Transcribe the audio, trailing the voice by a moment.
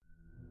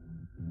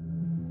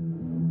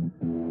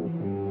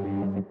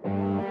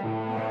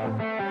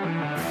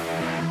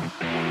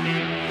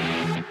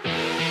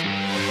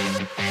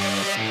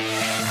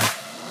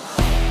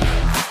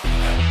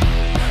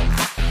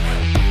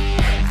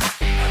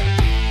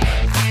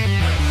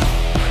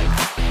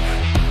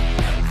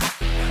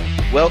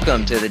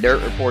Welcome to the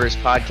Dirt Reporters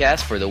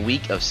podcast for the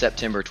week of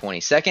September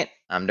 22nd.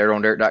 I'm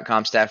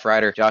DirtOnDirt.com staff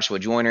writer Joshua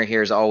Joyner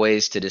here as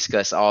always to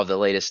discuss all of the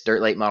latest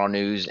dirt late model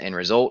news and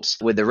results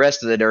with the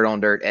rest of the Dirt on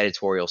Dirt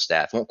editorial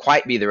staff. Won't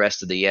quite be the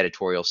rest of the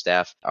editorial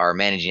staff. Our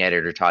managing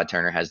editor Todd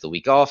Turner has the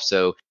week off,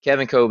 so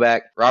Kevin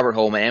Kovac, Robert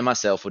Holman, and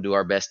myself will do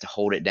our best to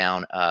hold it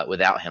down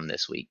without him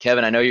this week.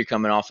 Kevin, I know you're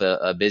coming off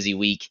a busy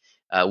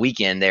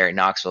weekend there at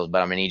Knoxville,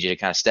 but I'm gonna need you to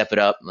kind of step it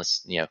up.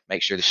 Let's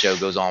make sure the show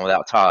goes on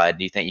without Todd.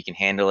 Do you think you can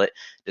handle it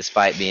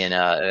despite being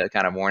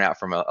kind of worn out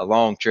from a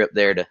long trip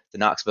there to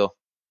Knoxville?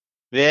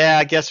 Yeah,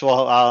 I guess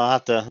I'll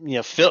have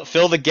to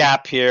fill the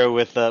gap here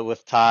with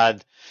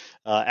Todd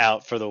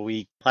out for the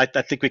week. I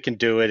think we can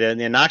do it,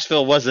 and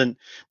Knoxville wasn't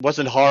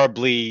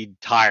horribly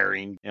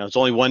tiring. It's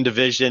only one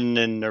division,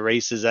 and the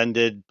races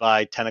ended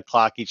by 10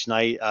 o'clock each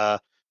night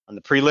on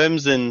the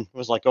prelims, and it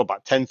was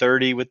about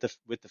 10:30 with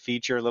the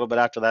feature a little bit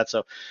after that.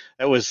 So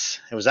it was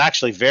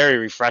actually very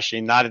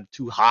refreshing, not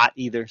too hot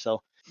either.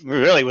 So it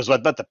really was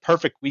about the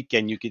perfect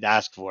weekend you could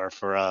ask for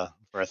a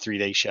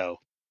 3-day show.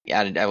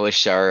 Yeah, I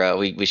wish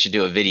we should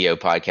do a video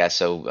podcast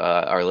so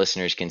our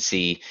listeners can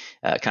see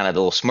kind of the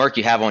little smirk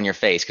you have on your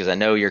face, because I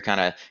know you're kind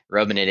of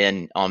rubbing it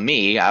in on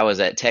me. I was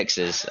at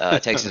Texas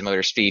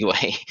Motor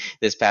Speedway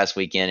this past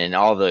weekend, and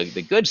all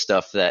the good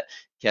stuff that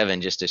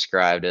Kevin just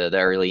described, the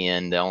early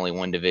end, the only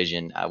one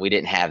division, we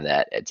didn't have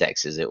that at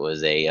Texas. It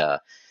was I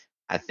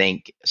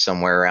think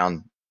somewhere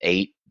around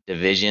 8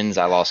 divisions.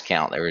 I lost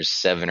count. There was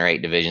 7 or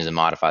 8 divisions and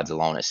modifieds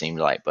alone, it seemed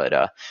like.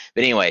 But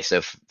anyway, so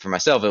for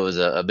myself, it was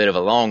a bit of a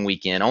long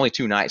weekend. Only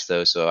 2 nights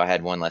though, so I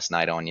had one less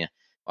night on you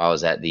while I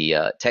was at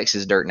the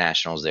Texas Dirt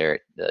Nationals there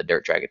at the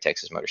dirt track at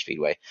Texas Motor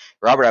Speedway.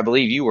 Robert, I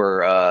believe you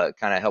were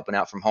kind of helping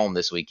out from home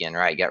this weekend,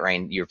 right? Got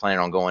rained. You were planning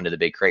on going to the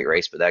big crate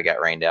race, but that got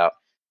rained out.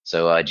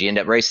 So did you end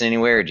up racing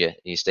anywhere, or did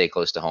you stay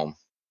close to home?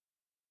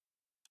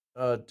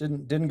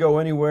 Didn't go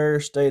anywhere.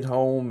 Stayed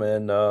home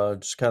and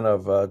just kind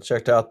of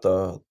checked out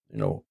the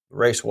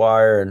race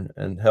wire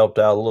and helped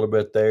out a little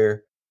bit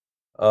there.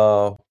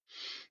 I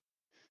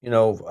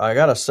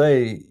gotta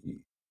say,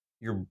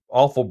 you're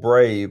awful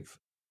brave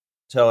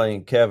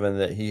telling Kevin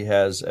that he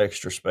has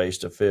extra space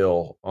to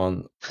fill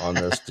on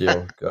this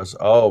deal, because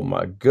oh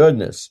my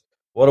goodness,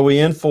 what are we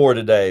in for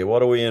today?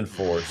 What are we in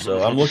for?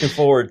 So I'm looking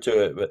forward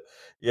to it. But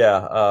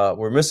yeah,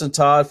 we're missing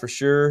Todd for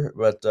sure,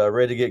 but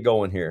ready to get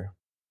going here.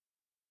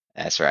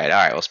 That's right. All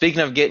right. Well,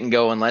 speaking of getting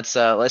going, let's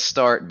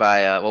start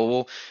by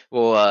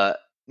we'll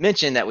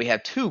mention that we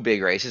have 2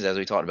 big races, as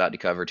we talked about, to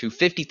cover. 2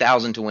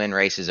 $50,000 to win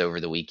races over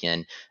the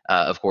weekend.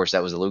 Of course,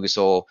 that was the Lucas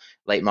Oil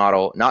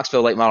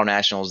Knoxville Late Model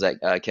Nationals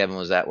that Kevin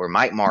was at, where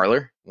Mike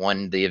Marlar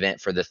won the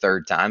event for the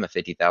 3rd time, a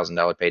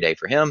 $50,000 payday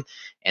for him.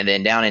 And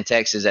then down in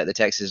Texas at the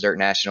Texas Dirt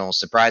Nationals,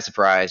 surprise,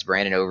 surprise,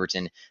 Brandon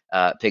Overton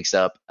picks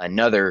up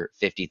another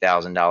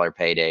 $50,000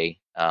 payday.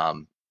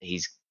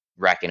 He's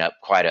racking up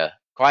quite a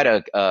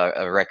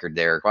record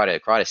there, quite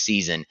a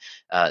season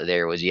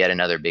there. Was yet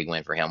another big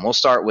win for him. We'll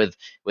start with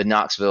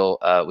Knoxville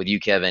with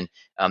you, Kevin.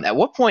 At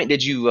what point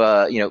did you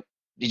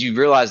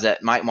realize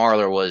that Mike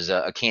Marlar was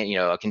a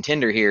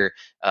contender here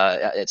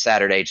at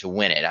Saturday to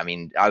win it? I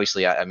mean,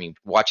 obviously,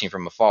 watching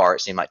from afar,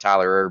 it seemed like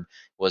Tyler Erb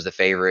was the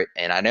favorite,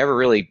 and I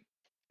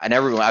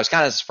was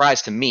kind of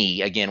surprised to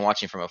me, again,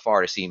 watching from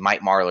afar, to see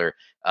Mike Marlar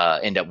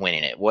end up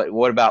winning it.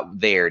 What about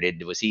there?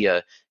 Was he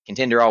a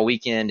contender all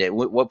weekend? At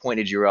what point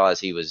did you realize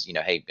he was,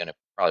 going to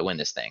probably win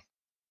this thing?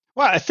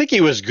 Well, I think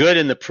he was good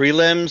in the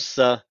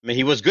prelims.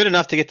 He was good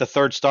enough to get the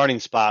 3rd starting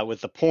spot with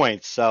the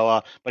points.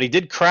 So, but he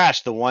did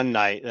crash the one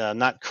night.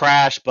 Not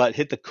crash, but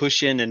hit the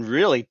cushion and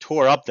really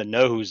tore up the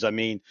nose.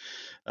 He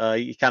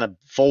kind of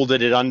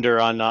folded it under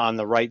on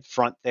the right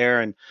front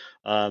there and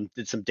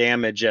did some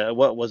damage.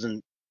 What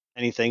wasn't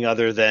anything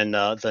other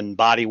than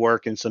body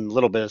work and some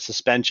little bit of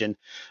suspension.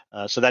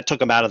 So that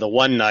took him out of the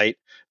one night.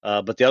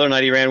 But the other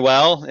night he ran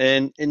well,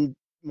 and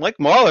Mike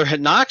Marlar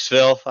at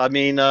Knoxville,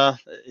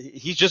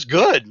 he's just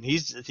good.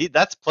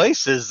 That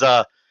place is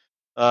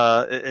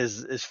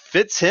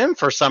fits him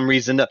for some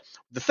reason.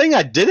 The thing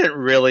I didn't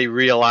really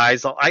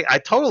realize, I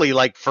totally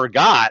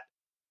forgot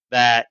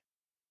that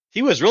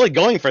he was really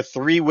going for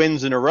 3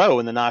 wins in a row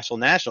in the Knoxville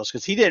Nationals,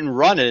 because he didn't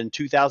run it in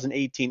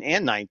 2018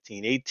 and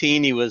 19.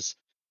 18 he was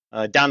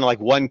down to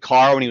 1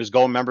 car when he was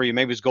going. Remember, he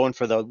maybe was going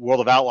for the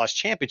World of Outlaws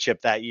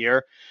Championship that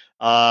year.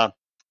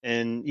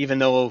 And even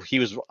though he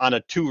was on a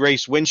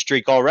 2-race win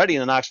streak already in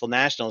the Knoxville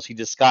Nationals, he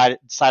decided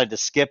to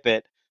skip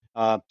it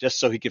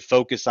just so he could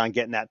focus on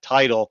getting that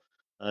title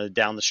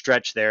down the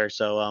stretch there.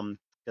 So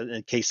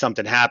in case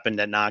something happened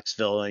at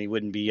Knoxville, and he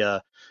wouldn't be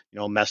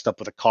messed up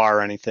with a car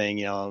or anything,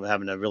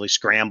 having to really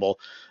scramble.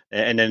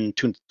 And then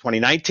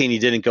 2019 he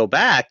didn't go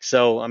back.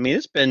 So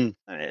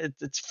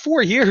it's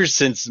 4 years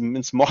since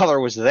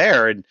Marlar was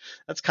there, and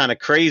that's kind of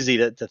crazy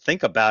to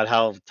think about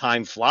how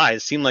time flies.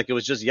 It seemed like it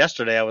was just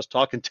yesterday I was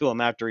talking to him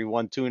after he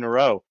won 2 in a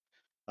row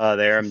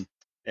there.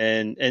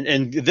 And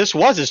this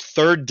was his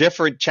 3rd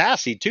different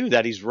chassis too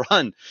that he's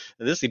run.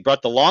 He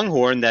brought the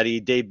Longhorn that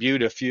he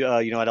debuted a few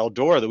at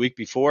Eldora the week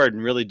before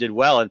and really did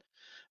well.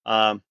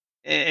 And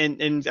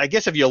I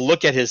guess if you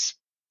look at his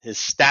his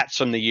stats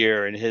from the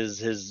year and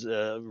his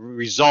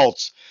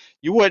results,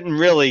 you wouldn't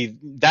really.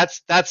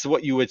 That's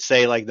what you would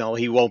say. Like, no,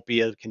 he won't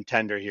be a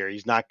contender here.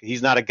 He's not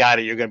a guy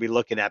that you're going to be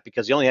looking at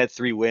because he only had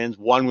 3 wins,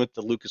 one with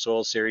the Lucas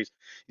Oil Series.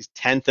 He's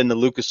 10th in the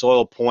Lucas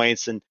Oil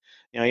points, and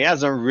he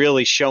hasn't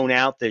really shown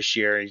out this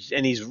year.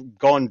 And he's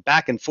going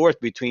back and forth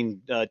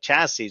between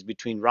chassis,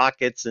 between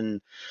Rockets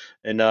and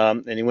he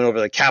went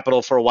over the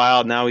Capitol for a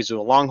while. Now he's with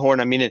a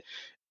Longhorn. I mean,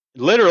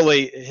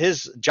 literally,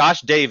 his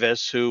Josh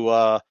Davis, who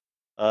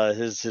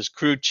his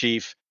crew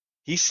chief,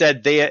 he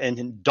said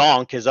and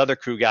Donk, his other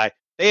crew guy,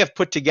 they have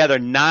put together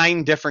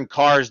 9 different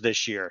cars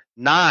this year.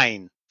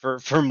 9 for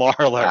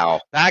Marlar.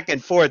 Wow. Back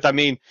and forth. I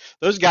mean,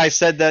 those guys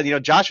said that,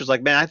 Josh was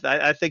like, man,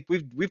 I think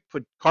we've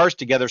put cars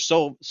together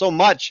so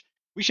much,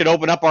 we should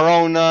open up our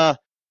own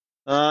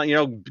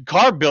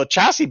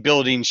chassis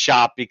building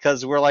shop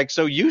because we're like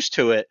so used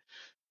to it.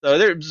 So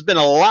there's been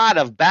a lot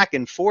of back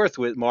and forth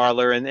with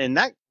Marlar, and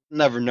that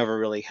never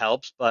really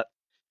helps. But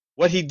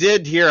what he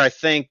did here, I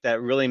think,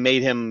 that really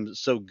made him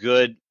so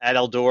good at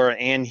Eldora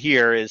and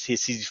here is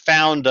he's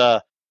found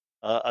a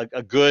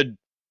good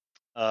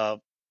the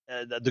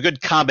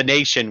good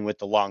combination with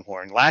the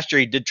Longhorn. Last year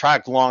he did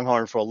try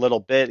Longhorn for a little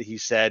bit, he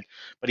said,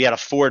 but he had a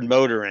Ford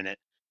motor in it.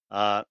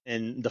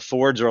 And the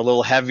Fords are a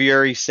little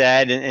heavier, he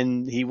said,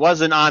 and he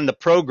wasn't on the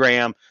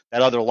program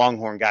that other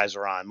Longhorn guys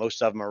are on.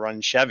 Most of them are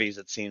running Chevys,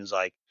 it seems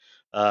like.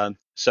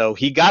 So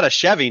he got a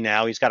Chevy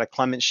now. He's got a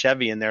Clement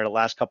Chevy in there the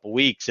last couple of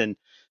weeks, and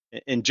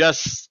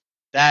just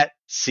that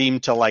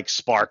seemed to like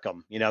spark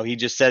him. He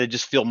just said it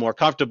just feel more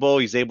comfortable.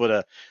 He's able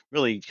to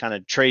really kind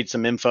of trade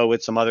some info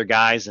with some other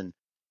guys, and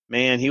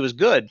man, he was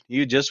good.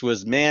 He just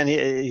was, man.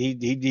 He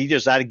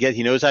just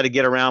he knows how to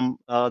get around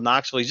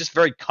Knoxville. He's just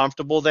very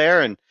comfortable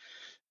there,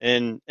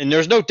 and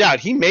there's no doubt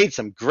he made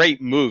some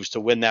great moves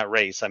to win that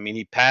race. I mean,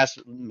 he passed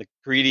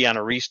McCready on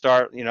a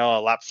restart, a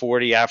lap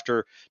 40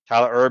 after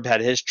Tyler Erb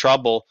had his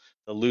trouble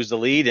to lose the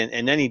lead,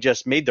 and then he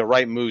just made the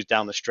right moves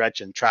down the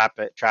stretch in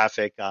traffic.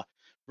 Kind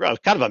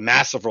of a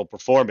masterful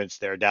performance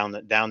there down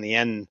the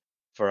end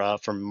for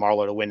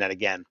Marlar to win that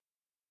again.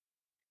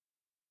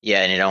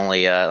 Yeah, and it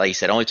only, like you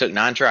said, only took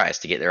 9 tries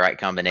to get the right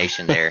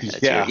combination there.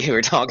 That's Yeah. what you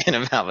were talking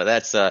about, but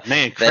that's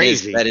man,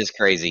 crazy. That is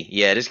crazy.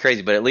 Yeah, it is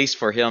crazy. But at least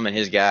for him and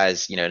his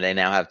guys, they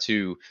now have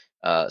 2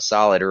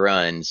 solid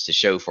runs to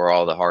show for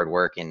all the hard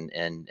work and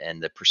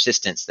the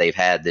persistence they've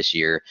had this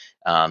year.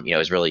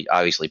 Is really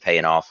obviously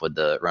paying off with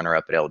the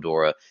runner-up at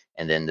Eldora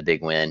and then the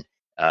big win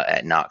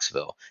at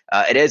Knoxville.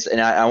 It is,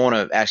 and I want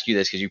to ask you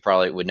this because you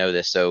probably would know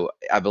this. So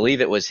I believe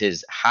it was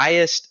his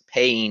highest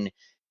paying.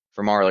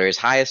 For Marlar, his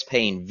highest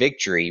paying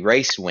victory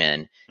race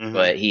win,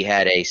 but he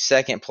had a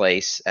second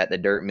place at the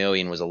Dirt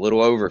Million, was a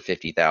little over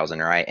 50,000,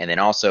 right? And then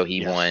also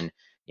he won,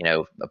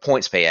 a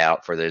points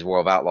payout for those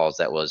World of Outlaws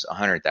that was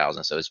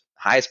 100,000. So his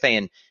highest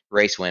paying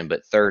race win,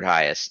 but third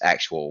highest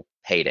actual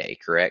payday,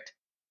 correct?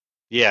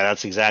 Yeah,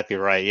 that's exactly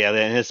right. Yeah,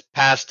 and his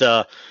past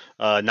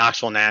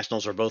Knoxville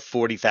Nationals are both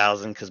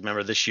 40,000 because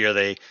remember this year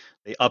they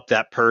upped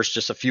that purse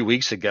just a few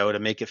weeks ago to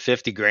make it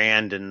 50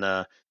 grand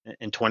and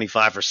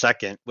 25 for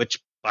second, which,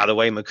 by the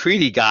way,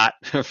 McCready got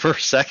for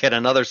second,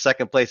 another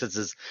second place. It's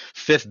his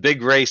 5th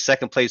big race,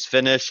 second place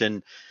finish,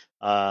 and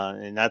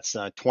that's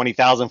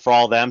 20,000 for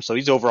all of them. So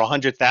he's over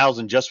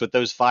 100,000 just with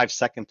those 5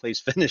 second place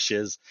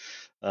finishes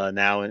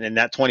now, and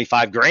that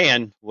 25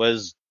 grand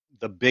was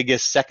the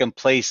biggest second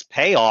place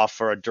payoff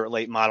for a dirt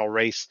late model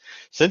race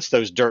since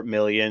those Dirt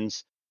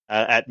Millions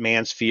at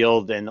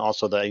Mansfield, and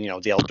also the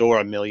the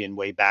Eldora Million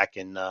way back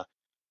in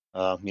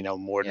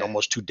more than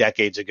almost 2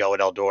 decades ago at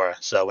Eldora.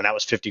 So when that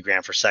was 50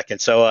 grand for second.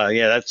 So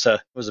that's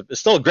it's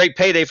still a great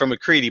payday for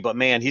McCready, but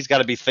man, he's got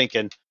to be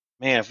thinking,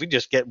 man, if we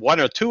just get 1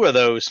 or 2 of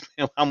those,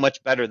 how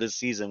much better this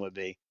season would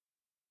be.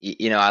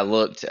 I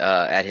looked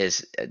at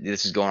this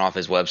is going off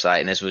his website,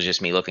 and this was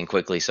just me looking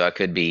quickly, so I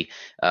could be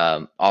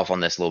off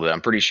on this a little bit.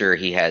 I'm pretty sure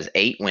he has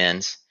 8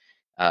 wins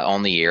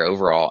on the year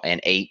overall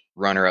and 8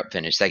 runner-up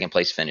second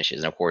place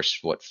finishes. And of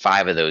course,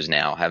 5 of those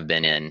now have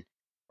been in,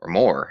 or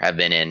more, have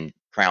been in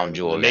Crown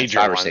Jewel, major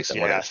 5 or ones, 6 of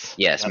whatever. yes.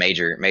 Yes,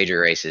 major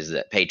races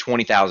that pay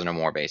 20,000 or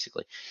more,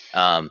 basically.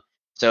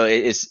 So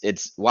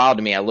it's wild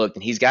to me. I looked,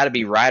 and he's got to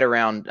be right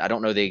around. I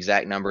don't know the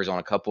exact numbers on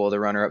a couple of the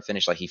runner-up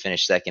finish. Like he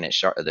finished second at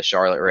the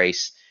Charlotte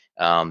race.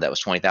 That was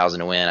 20,000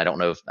 to win. I don't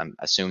know if I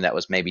assume that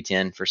was maybe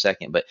 10 for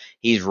second, but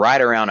he's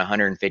right around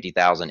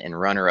 150,000 in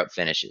runner-up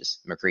finishes.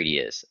 McCready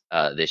is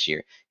this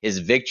year. His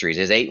victories,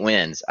 his 8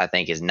 wins, I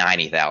think, is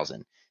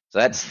 90,000. So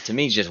that's, to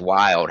me, just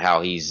wild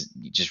how he's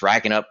just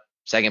racking up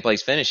second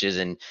place finishes.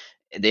 And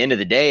at the end of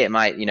the day, it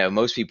might,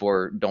 most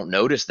people don't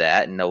notice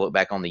that, and they'll look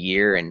back on the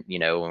year, and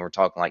when we're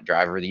talking like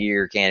driver of the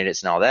year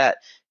candidates and all that,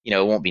 it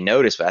won't be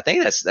noticed. But I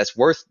think that's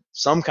worth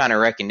some kind of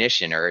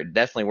recognition, or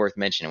definitely worth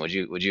mentioning. Would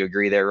you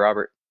agree there,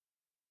 Robert?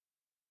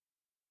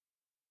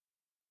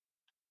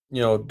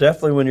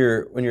 Definitely when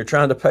you're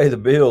trying to pay the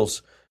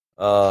bills,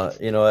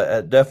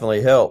 it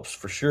definitely helps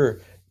for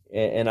sure.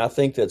 And I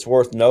think that's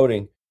worth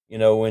noting.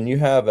 When you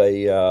have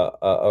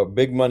a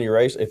big money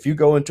race, if you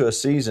go into a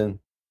season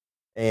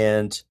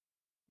and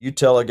you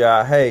tell a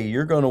guy, hey,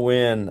 you're going to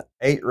win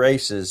 8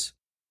 races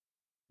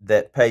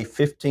that pay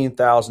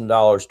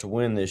 $15,000 to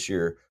win this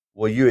year.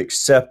 Will you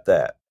accept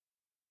that?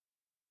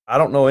 I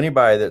don't know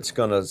anybody that's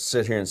going to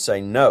sit here and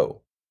say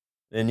no.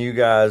 Then you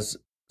guys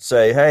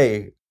say,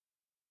 hey,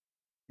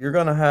 you're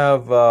going to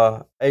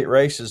have 8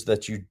 races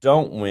that you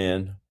don't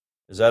win.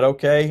 Is that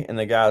okay? And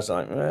the guy's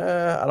like,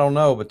 I don't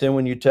know. But then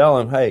when you tell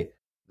him, hey,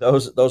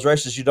 those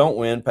races you don't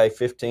win pay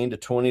 15 to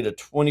 20 to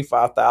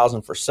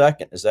 25,000 for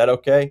second. Is that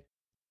okay?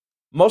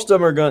 Most of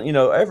them are going,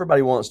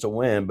 everybody wants to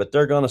win, but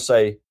they're going to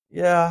say,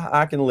 yeah,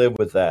 I can live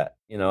with that.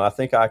 I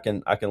think I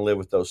can live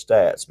with those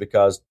stats,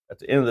 because at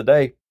the end of the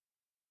day,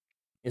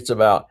 it's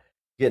about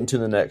getting to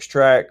the next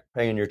track,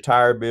 paying your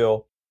tire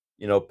bill,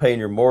 paying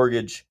your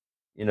mortgage,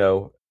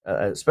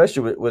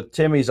 especially with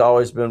Timmy's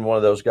always been one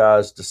of those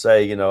guys to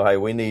say, hey,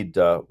 we need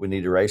to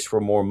race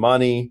for more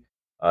money.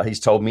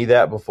 He's told me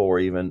that before.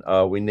 Even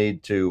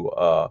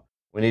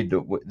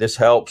this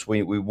helps.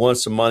 We want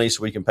some money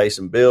so we can pay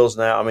some bills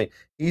now. I mean,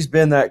 he's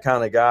been that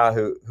kind of guy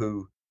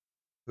who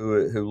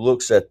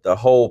looks at the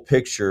whole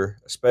picture,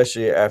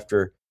 especially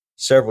after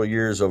several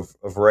years of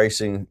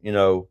racing,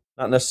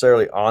 not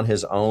necessarily on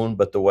his own,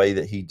 but the way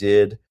that he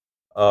did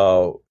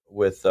before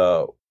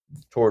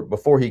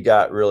he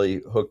got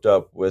really hooked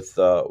up with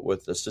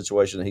the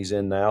situation that he's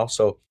in now.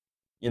 So,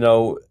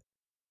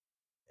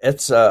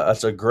 it's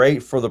a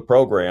great for the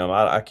program.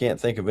 I can't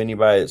think of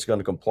anybody that's going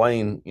to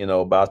complain,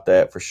 about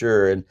that for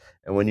sure. And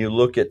when you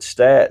look at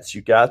stats,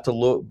 you got to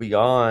look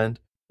beyond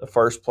the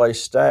first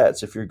place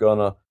stats if you're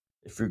going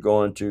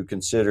to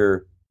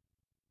consider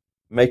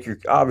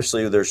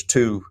obviously there's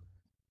 2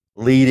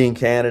 leading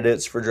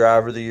candidates for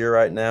driver of the year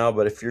right now,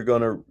 but if you're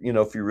going to,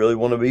 if you really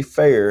want to be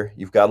fair,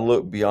 you've got to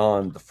look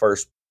beyond the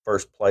first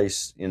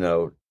place, you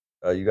got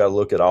to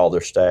look at all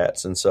their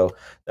stats. And so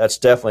that's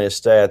definitely a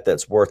stat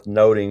that's worth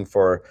noting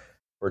for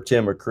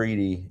Tim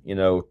McCreadie,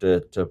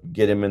 to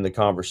get him in the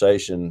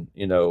conversation,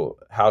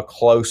 how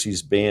close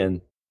he's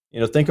been.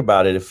 Think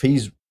about it. If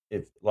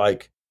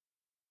like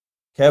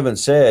Kevin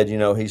said,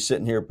 he's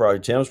sitting here,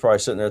 Tim's probably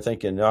sitting there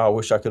thinking, oh, I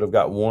wish I could have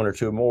got 1 or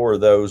 2 more of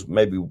those,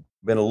 maybe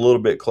been a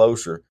little bit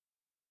closer.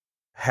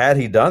 Had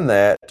he done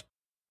that,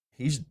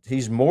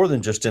 he's more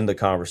than just in the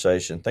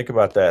conversation. Think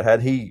about that.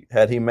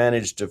 Had he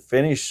managed to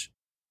finish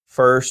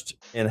first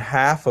in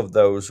half of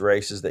those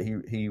races that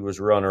he was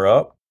runner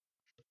up,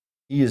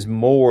 he is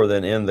more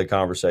than in the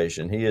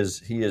conversation. He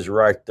is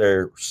right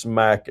there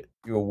smack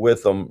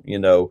with them,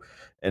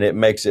 and it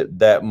makes it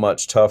that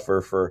much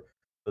tougher for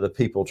the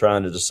people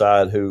trying to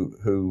decide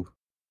who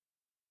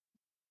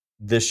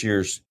this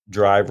year's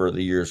driver of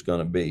the year is going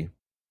to be.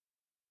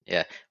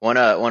 Yeah. One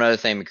other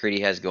thing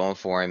McCreadie has going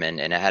for him, and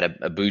it had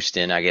a boost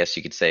in, I guess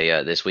you could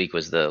say, this week,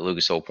 was the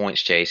Lucas Oil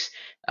points chase.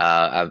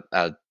 I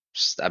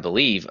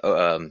believe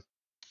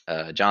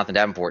Jonathan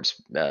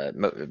Davenport's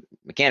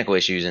mechanical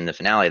issues in the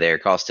finale there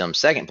cost him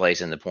second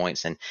place in the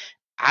points, and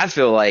I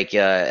feel like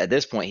at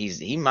this point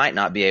he might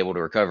not be able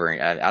to recover.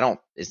 I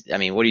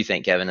mean, what do you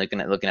think, Kevin?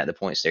 Looking at the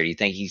points there, do you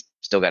think he's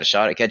still got a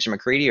shot at catching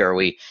McCreadie, or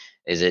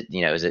is it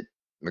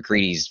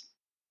McCreadie's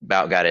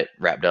about got it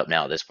wrapped up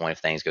now at this point if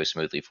things go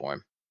smoothly for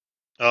him?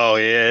 Oh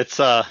yeah,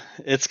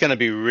 it's going to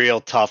be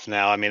real tough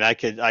now. I mean, I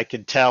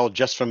could tell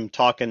just from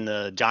talking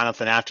to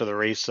Jonathan after the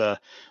race. I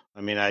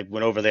mean, I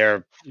went over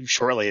there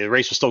shortly. The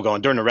race was still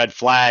going during the red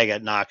flag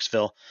at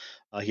Knoxville.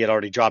 He had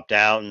already dropped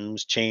out and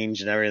was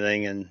changed and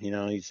everything, and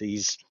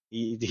he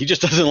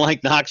just doesn't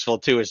like Knoxville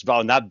too. It's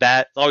about not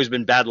bad. It's always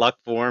been bad luck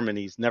for him, and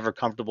he's never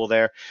comfortable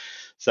there.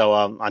 So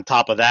on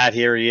top of that,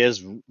 here he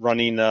is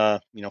running,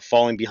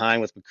 falling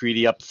behind with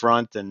McCreadie up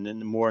front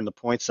and more in the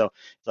points. So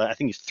I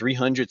think he's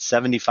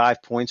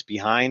 375 points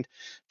behind,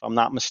 if I'm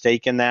not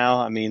mistaken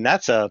now. I mean,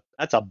 that's a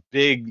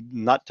big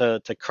nut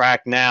to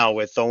crack now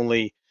with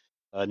only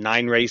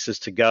 9 races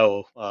to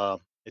go.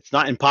 It's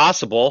not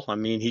impossible. I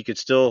mean, he could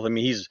still. I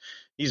mean,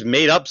 he's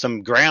made up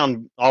some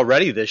ground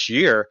already this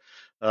year,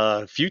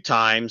 a few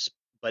times,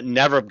 but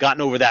never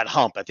gotten over that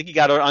hump. I think he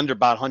got under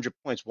about 100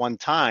 points one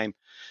time.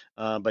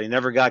 But he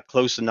never got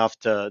close enough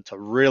to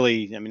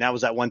really. I mean, that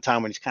was that one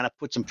time when he's kind of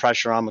put some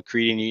pressure on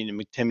McCreadie,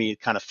 and Timmy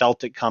kind of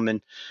felt it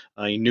coming.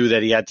 He knew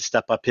that he had to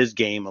step up his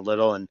game a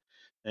little, and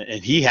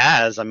he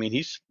has. I mean,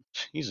 he's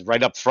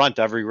right up front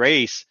every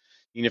race,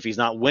 even if he's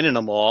not winning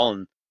them all.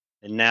 And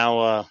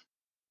now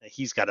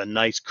he's got a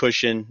nice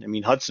cushion. I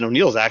mean, Hudson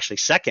O'Neal's actually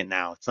second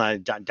now. It's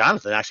not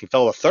Jonathan actually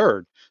fell to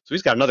third, so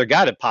he's got another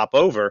guy to pop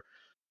over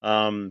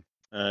to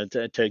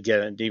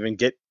even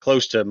get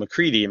close to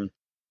McCreadie. And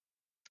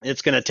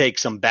it's going to take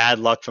some bad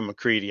luck from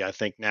McCreadie, I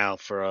think, now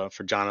for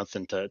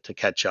Jonathan to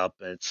catch up.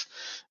 It's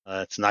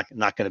not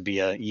going to be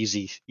an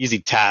easy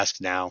task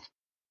now.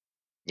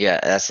 Yeah,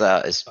 that's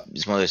it's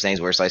one of those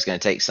things where it's like it's going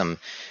to take some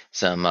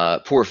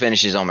poor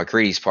finishes on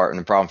McCreadie's part, and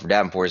the problem for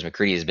Davenport is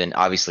McCreadie has been,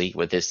 obviously,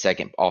 with his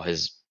second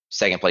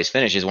place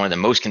finishes, one of the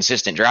most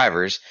consistent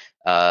drivers,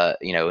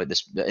 in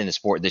the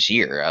sport this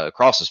year,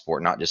 across the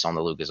sport, not just on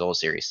the Lucas Oil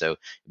Series. So it'd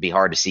be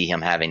hard to see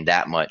him having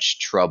that much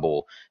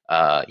trouble,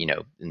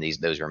 in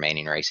those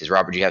remaining races.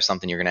 Robert, do you have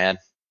something you're going to add?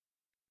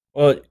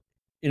 Well,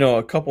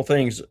 a couple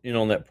things,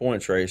 on that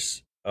points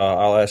race.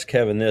 I'll ask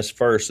Kevin this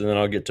first, and then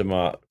I'll get to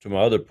my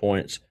other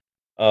points.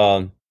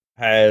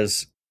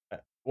 Has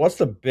What's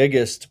the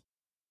biggest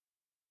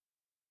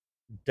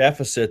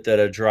deficit that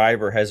a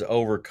driver has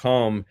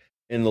overcome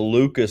in the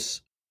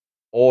Lucas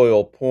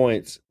Oil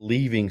points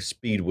leaving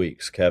Speed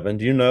Weeks? Kevin,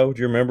 do you know?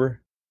 Do you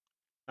remember?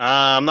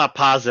 I'm not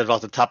positive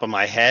off the top of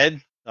my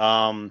head,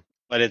 but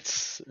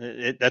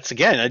that's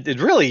again, it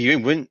really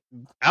when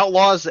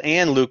Outlaws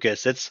and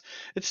Lucas, it's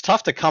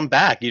tough to come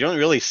back. You don't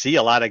really see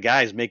a lot of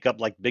guys make up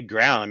like big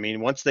ground. I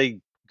mean, once they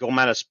go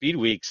out of speed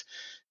weeks,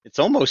 it's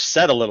almost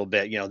set a little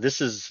bit.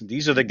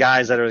 These are the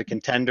guys that are the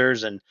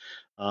contenders, and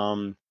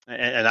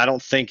I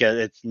don't think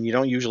you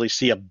don't usually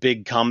see a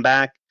big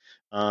comeback.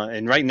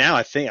 And right now,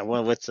 I think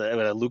with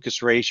a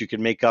Lucas race, you could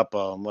make up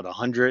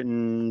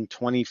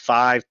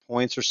 125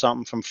 points or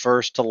something from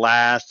first to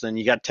last, and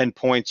you got 10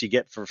 points you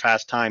get for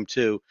fast time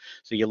too,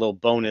 so you get a little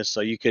bonus.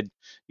 So you can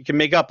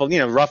make up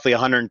roughly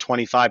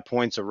 125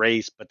 points a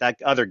race, but that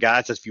other guy,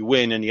 that's if you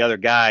win, and the other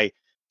guy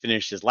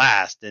finishes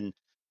last. And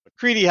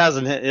McCready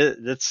hasn't.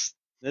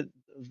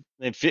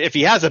 If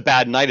he has a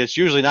bad night, it's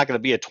usually not going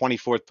to be a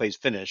 24th place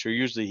finish. Or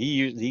usually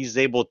he's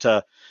able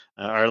to,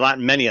 or not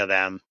many of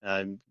them.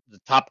 The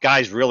top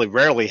guys really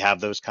rarely have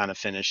those kind of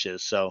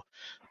finishes, so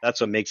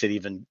that's what makes it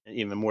even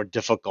more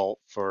difficult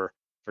for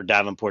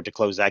Davenport to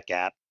close that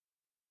gap.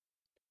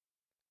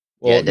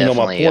 Yeah, Well, my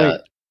definitely.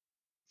 point.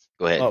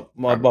 Go ahead,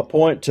 My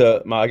point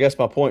to my I guess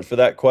my point for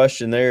that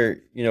question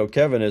there,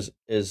 Kevin,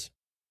 is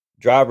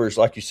drivers,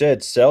 like you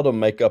said, seldom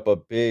make up a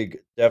big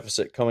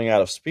deficit coming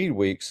out of speed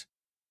weeks.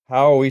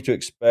 How are we to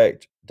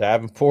expect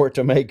Davenport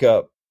to make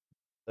up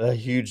a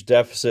huge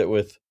deficit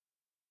with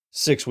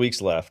 6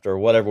 weeks left or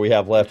whatever we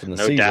have left in the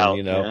No season? doubt.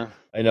 Yeah.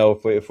 I know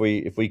if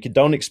we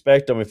don't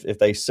expect them, if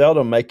they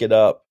seldom make it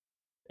up,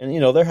 and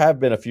there have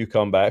been a few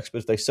comebacks, but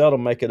if they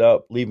seldom make it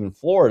up leaving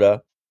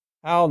Florida,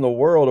 how in the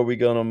world are we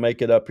going to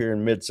make it up here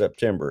in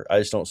mid-September? I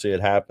just don't see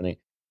it happening.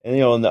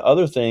 And the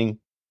other thing,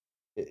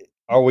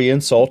 are we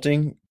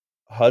insulting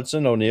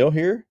Hudson O'Neal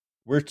here?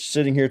 We're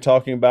sitting here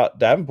talking about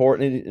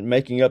Davenport and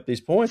making up these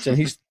points, and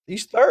he's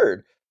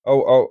third.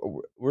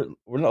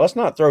 Let's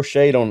not throw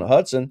shade on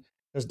Hudson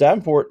because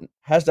Davenport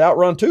has to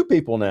outrun two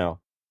people now.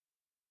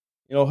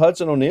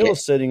 Hudson O'Neal yeah,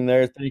 is sitting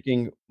there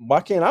thinking,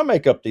 why can't I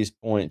make up these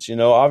points?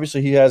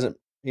 Obviously he hasn't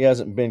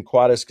been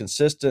quite as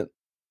consistent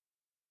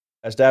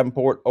as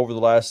Davenport over the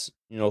last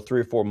 3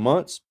 or 4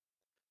 months,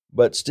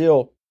 but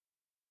still,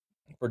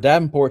 for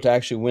Davenport to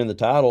actually win the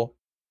title,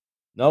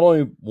 not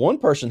only one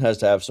person has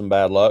to have some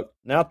bad luck,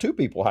 now two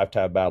people have to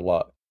have bad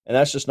luck, and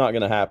that's just not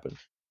going to happen.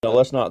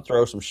 Let's not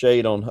throw some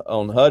shade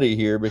on Huddy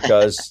here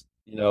because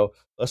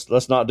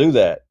let's not do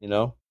that.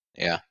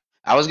 yeah.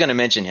 I was going to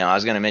mention him. I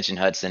was going to mention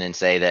Hudson and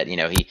say that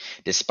he,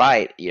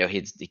 despite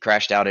he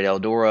crashed out at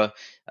Eldora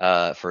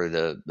for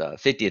the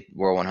 50th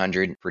World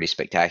 100, pretty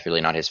spectacularly.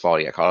 Not his fault.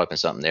 He got caught up in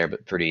something there,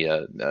 but pretty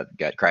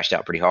got crashed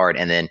out pretty hard.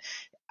 And then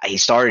he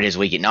started his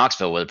week at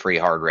Knoxville with a pretty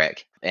hard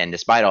wreck. And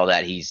despite all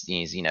that, he's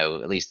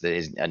at least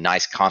a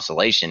nice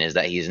consolation is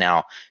that he's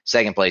now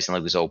second place in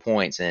Lucas Oil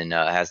points and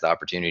has the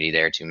opportunity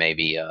there to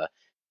maybe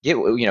get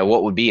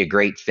what would be a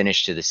great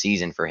finish to the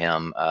season for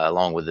him,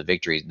 along with the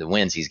victories, the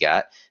wins he's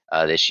got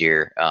this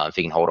year. If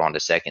he can hold on to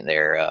second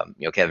there,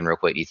 Kevin, real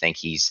quick, do you think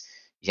he's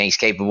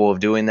capable of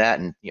doing that?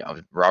 And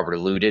Robert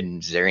alluded,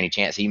 and is there any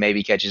chance he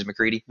maybe catches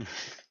McCready?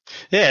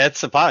 Yeah,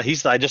 it's about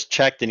I just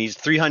checked and he's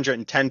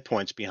 310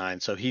 points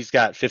behind. So he's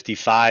got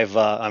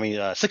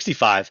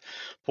 65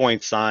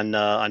 points on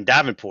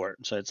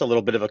Davenport. So it's a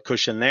little bit of a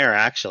cushion there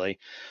actually.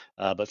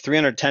 But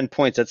 310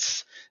 points,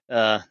 that's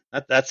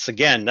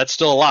again, that's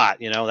still a lot,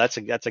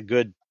 that's a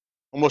good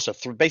almost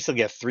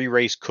basically a 3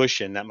 race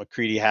cushion that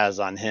McCready has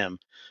on him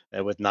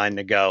with 9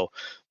 to go.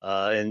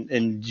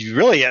 And you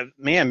really,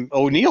 man,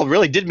 O'Neal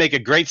really did make a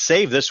great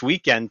save this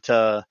weekend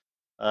to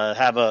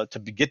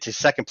get to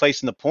second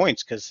place in the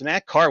points because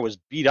that car was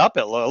beat up.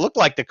 It looked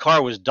like the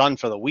car was done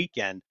for the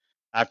weekend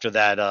after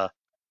that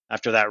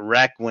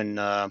wreck when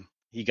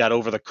he got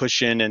over the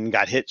cushion and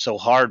got hit so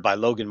hard by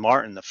Logan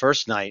Martin the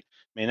first night.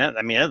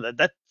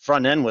 That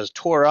front end was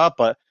tore up,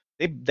 but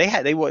they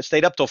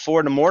stayed up till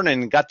 4 in the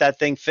morning and got that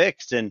thing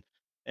fixed, and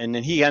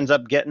then he ends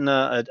up getting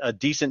a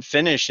decent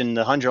finish in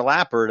the 100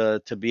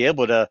 lapper to be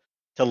able to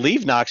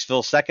leave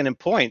Knoxville second in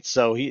points.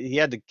 So he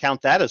had to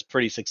count that as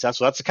pretty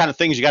successful. That's the kind of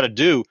things you got to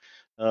do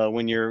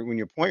when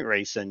you're point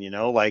racing,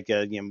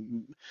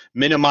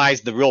 minimize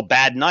the real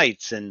bad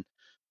nights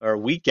or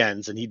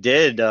weekends. And he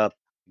did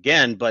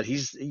again, but he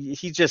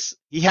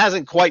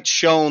hasn't quite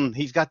shown.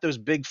 He's got those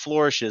big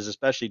flourishes,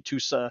 especially two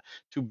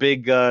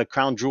big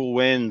Crown Jewel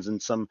wins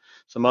and some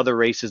other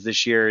races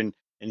this year. And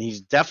he's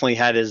definitely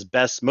had his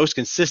best, most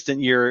consistent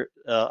year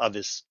of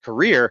his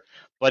career,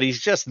 but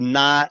he's just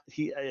not.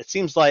 It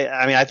seems like,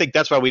 I think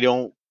that's why we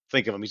don't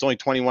think of him. He's only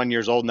 21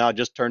 years old now,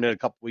 just turned it a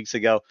couple weeks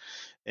ago,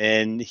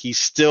 and he's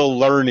still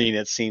learning.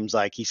 It seems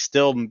like he's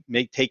still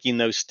taking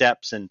those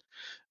steps. And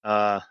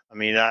I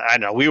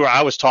know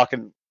I was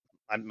talking.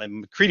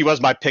 McCready was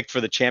my pick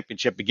for the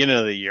championship beginning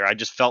of the year. I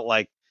just felt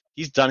like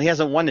He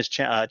hasn't won his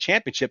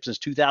championship since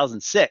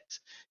 2006.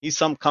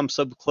 He's come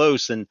so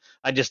close, and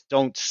I just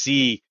don't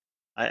see.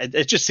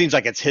 It just seems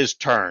like it's his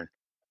turn.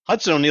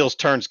 Hudson O'Neal's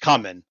turn's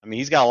coming. I mean,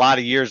 he's got a lot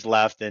of years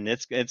left, and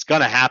it's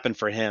going to happen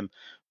for him.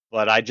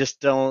 But I just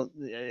don't.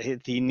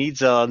 He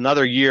needs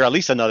another year, at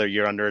least another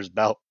year under his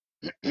belt.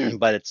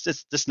 But it's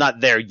just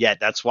not there yet.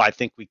 That's why I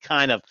think we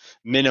kind of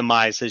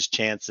minimize his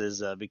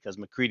chances because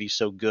McCready's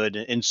so good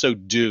and so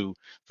due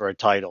for a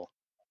title.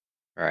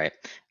 Right.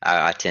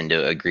 I tend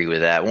to agree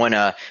with that. One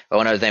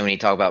other thing we need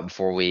to talk about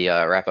before we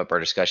wrap up our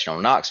discussion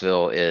on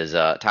Knoxville is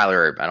Tyler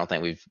Erb. I don't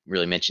think we've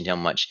really mentioned him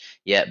much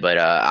yet, but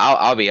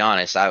I'll be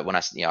honest.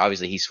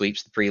 Obviously he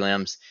sweeps the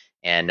prelims,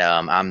 and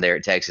I'm there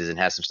at Texas and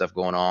has some stuff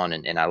going on,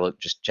 and I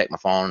check my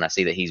phone and I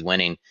see that he's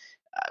winning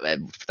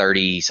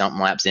 30 something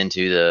laps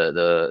into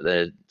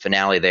the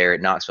finale there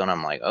at Knoxville, and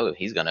I'm like, oh,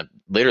 he's gonna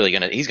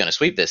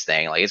sweep this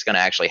thing. Like, it's gonna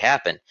actually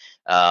happen.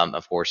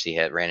 Of course, he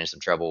ran into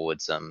some trouble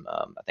with some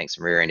I think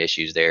some rear end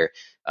issues there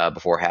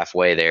before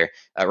halfway there.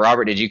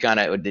 Robert,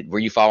 were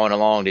you following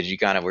along? Did you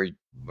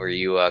were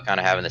you kind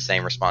of having the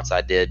same response I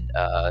did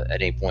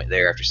at any point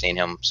there after seeing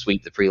him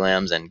sweep the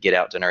prelims and get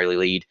out to an early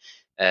lead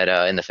at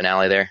in the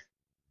finale there?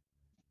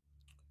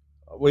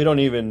 We don't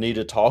even need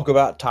to talk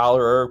about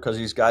Tyler Erb because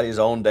he's got his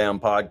own damn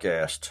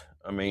podcast.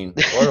 I mean,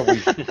 what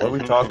are we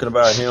talking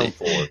about him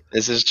for?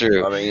 This is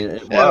true. I mean,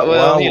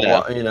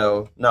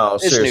 no,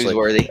 seriously.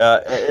 Newsworthy.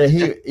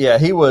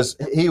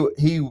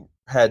 He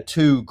had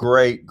two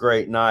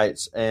great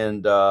nights,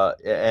 and the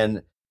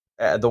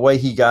way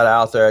he got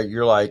out there,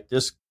 you're like,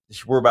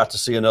 we're about to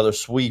see another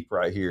sweep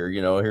right here.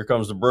 Here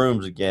comes the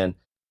brooms again.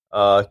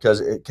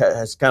 Because it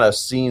has it's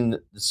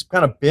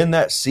kind of been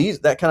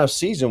that kind of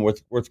season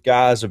with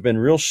guys have been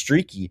real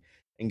streaky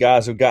and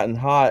guys have gotten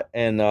hot,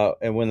 and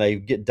when they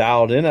get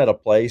dialed in at a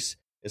place,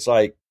 it's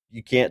like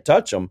you can't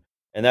touch them,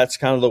 and that's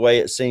kind of the way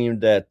it seemed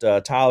that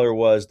Tyler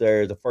was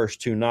there the first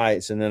two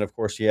nights, and then of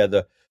course he had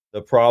the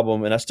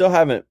problem, and I still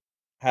haven't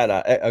had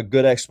a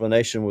good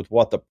explanation with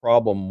what the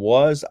problem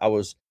was.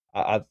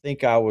 I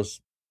think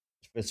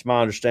it's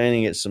my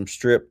understanding it's some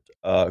stripped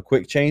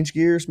quick change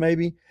gears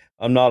maybe.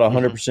 I'm not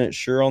 100%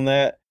 sure on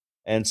that,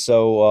 and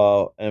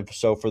so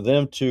for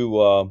them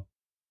to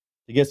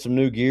get some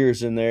new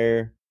gears in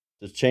there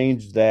to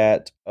change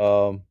that,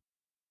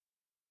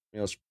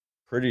 it's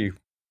pretty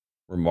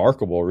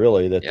remarkable,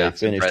 really, that they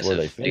finished where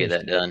they finished. To get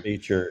that done.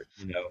 Feature,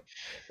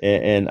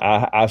 and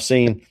I've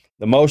seen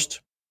the most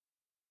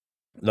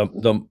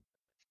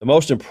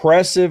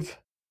impressive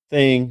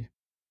thing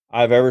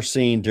I've ever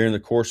seen during the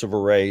course of a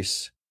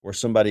race where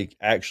somebody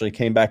actually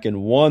came back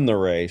and won the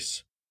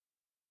race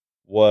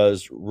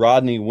was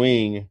Rodney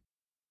Wing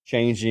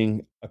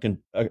changing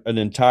an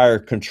entire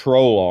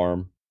control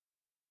arm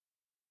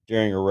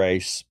during a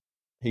race.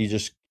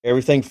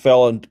 Everything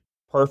fell in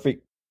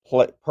perfect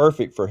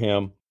for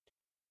him.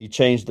 He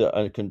changed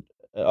the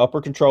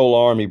upper control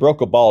arm. He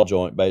broke a ball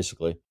joint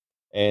basically,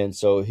 and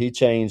so he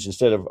changed,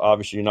 instead of,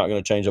 obviously you're not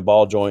going to change a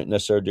ball joint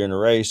necessarily during a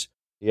race.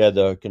 He had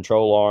the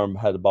control arm,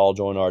 had the ball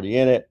joint already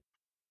in it.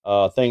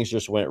 Things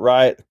just went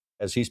right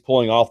as he's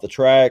pulling off the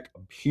track.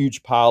 A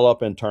huge pile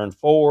up in turn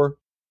 4.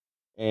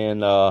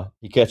 And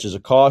he catches a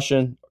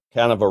caution,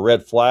 kind of a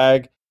red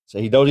flag. So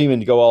he don't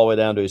even go all the way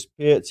down to his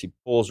pits. He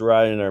pulls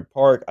right in there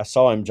park. I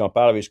saw him jump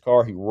out of his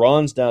car. He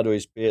runs down to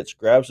his pits,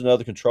 grabs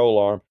another control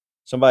arm.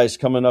 Somebody's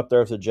coming up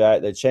there with the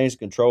jack. They change the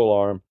control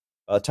arm.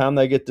 By the time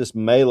they get this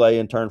melee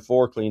in turn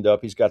 4 cleaned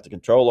up, he's got the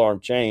control arm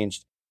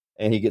changed,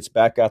 and he gets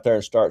back out there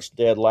and starts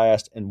dead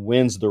last and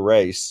wins the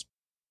race.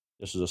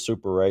 This is a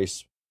super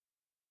race.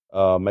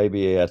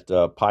 Maybe at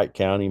Pike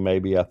County,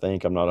 I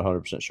think. I'm not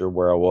 100% sure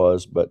where I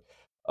was, but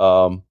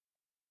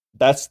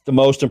that's the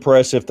most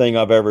impressive thing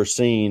I've ever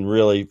seen,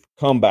 really,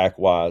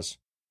 comeback-wise.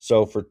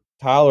 So for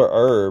Tyler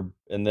Erb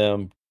and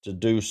them to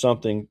do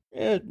something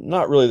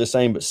not really the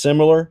same but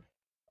similar,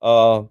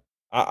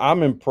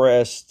 I'm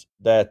impressed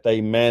that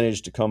they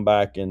managed to come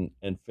back and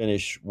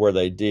finish where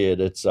they did.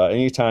 It's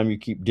anytime you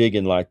keep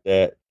digging like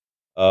that,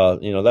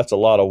 that's a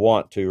lot of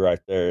want to right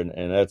there,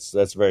 and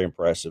that's very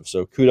impressive.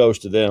 So kudos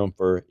to them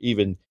for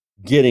even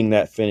getting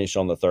that finish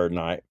on the third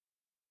night.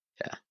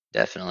 Yeah,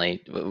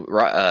 definitely.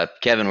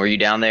 Kevin, were you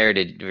down there?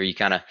 Did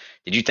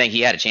you think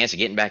he had a chance of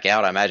getting back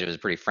out? I imagine it was a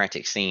pretty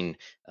frantic scene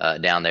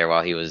down there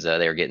while he was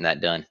they were getting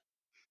that done.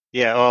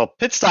 Yeah, well,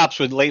 pit stops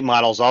with late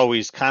models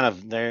always kind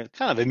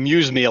of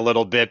amuse me a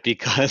little bit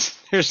because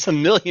there's a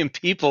million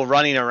people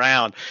running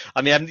around.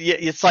 I mean,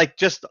 it's like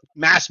just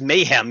mass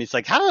mayhem. It's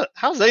like,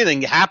 how's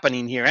anything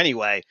happening here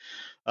anyway?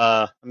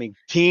 I mean,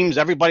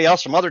 everybody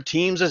else from other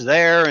teams is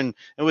there, and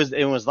it was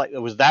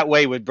that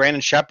way with Brandon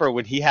Sheppard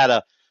when he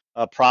had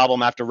a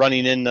problem after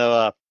running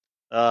into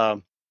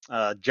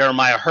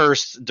Jeremiah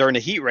Hurst during the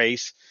heat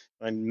race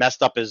and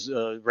messed up his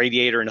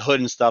radiator and hood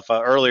and stuff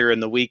earlier in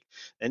the week.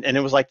 And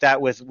it was like that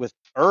with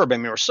Erb. I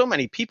mean, there were so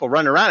many people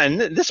running around,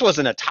 and this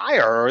wasn't a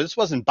tire or this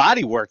wasn't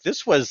body work. They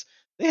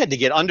had to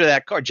get under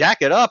that car,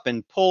 jack it up,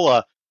 and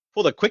pull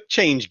pull the quick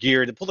change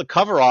gear, to pull the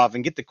cover off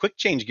and get the quick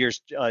change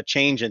gears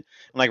changed. And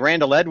like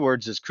Randall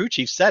Edwards, as crew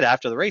chief, said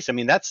after the race, I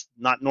mean, that's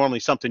not normally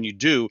something you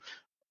do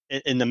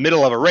in the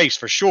middle of a race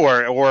for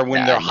sure, or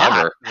when they're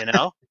hot,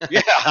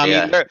 Yeah, I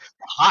mean, they're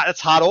hot.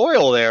 It's hot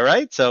oil there,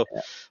 right? So,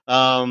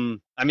 I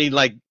mean,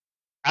 like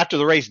after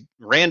the race,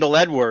 Randall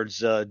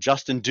Edwards,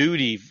 Justin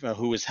Duty,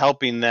 who was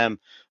helping them,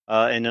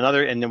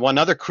 and one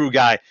other crew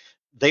guy,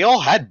 they all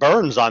had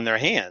burns on their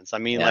hands. I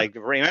mean, like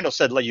Randall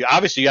said, like, you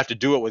have to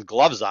do it with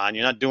gloves on.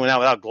 You're not doing that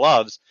without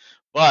gloves.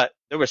 But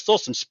there was still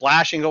some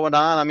splashing going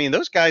on. I mean,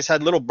 those guys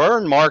had little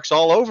burn marks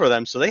all over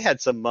them, so they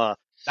had some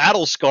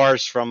battle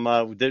scars from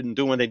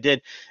doing what they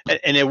did,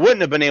 and it wouldn't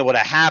have been able to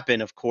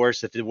happen, of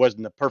course, if it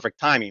wasn't the perfect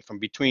timing. From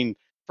between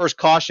first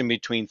caution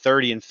between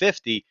 30 and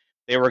 50,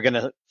 they were going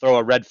to throw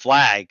a red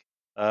flag.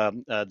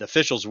 The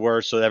officials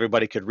were, so that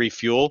everybody could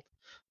refuel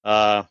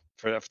for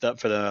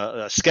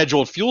the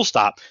scheduled fuel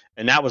stop,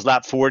 and that was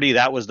lap 40.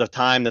 That was the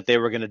time that they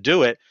were going to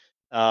do it,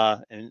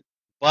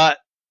 but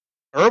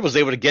Herb was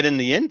able to get in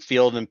the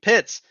infield and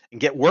pits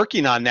and get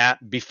working on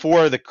that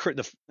before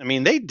I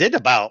mean, they did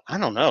about, I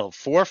don't know,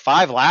 4 or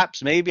 5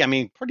 laps maybe. I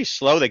mean, pretty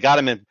slow. They got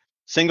him in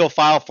single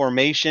file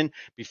formation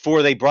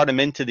before they brought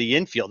him into the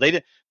infield. They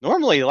did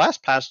normally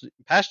the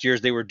past years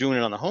they were doing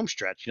it on the home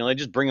stretch. They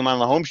just bring him on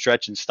the home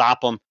stretch and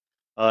stop him,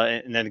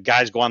 and then the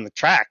guys go on the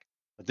track.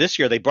 But this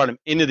year they brought him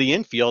into the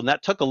infield, and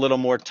that took a little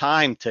more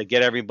time to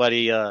get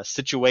everybody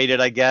situated,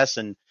 I guess,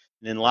 and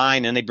in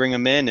line. And they bring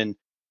him in,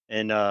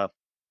 and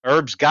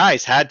Herb's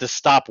guys had to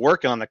stop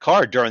working on the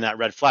car during that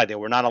red flag. They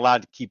were not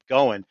allowed to keep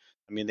going.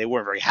 I mean, they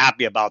weren't very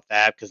happy about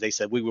that because they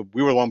said we were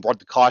the one who brought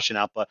the caution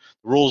out, but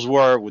the rules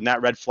were when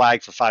that red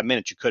flag for 5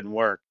 minutes, you couldn't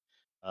work.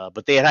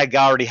 But they had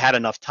already had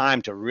enough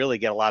time to really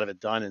get a lot of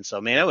it done. And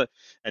so, man,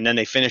 and then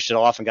they finished it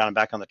off and got him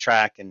back on the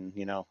track. And,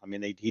 I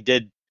mean,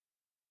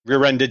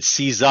 rear end did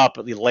seize up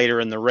later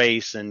in the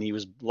race, and he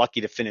was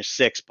lucky to finish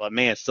 6th. But,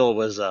 man, it still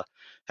was a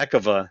heck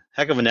of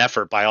an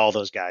effort by all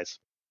those guys.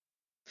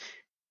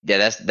 Yeah,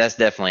 that's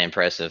definitely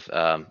impressive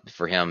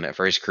for him,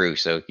 for his crew.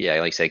 So yeah,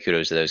 like I say,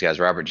 kudos to those guys.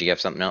 Robert, do you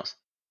have something else?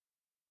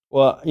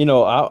 Well,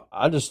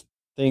 I just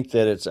think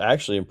that it's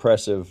actually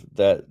impressive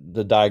that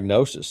the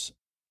diagnosis,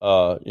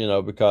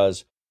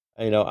 because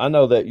I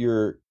know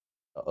that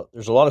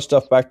there's a lot of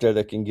stuff back there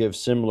that can give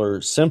similar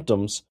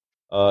symptoms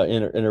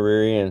in a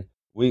rear end.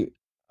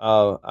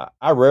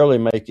 I rarely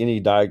make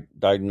any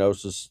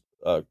diagnosis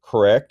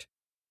correct.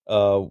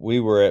 We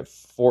were at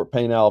Fort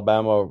Payne,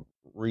 Alabama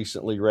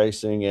recently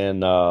racing,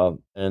 and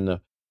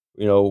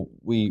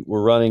we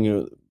were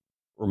running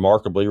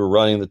remarkably. We're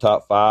running the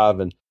top 5,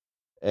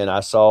 and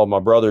I saw my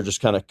brother just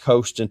kind of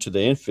coast into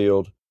the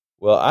infield.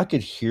 Well, I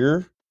could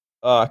hear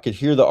the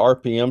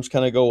RPMs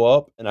kind of go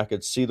up, and I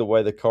could see the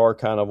way the car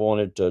kind of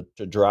wanted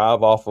to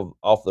drive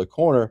off the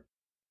corner.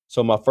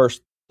 So my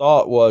first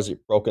thought was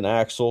it broke an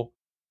axle.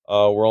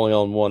 We're only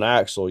on one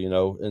axle,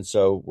 and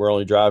so we're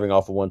only driving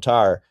off of one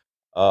tire.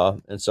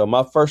 And so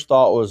my first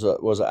thought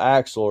was an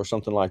axle or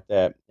something like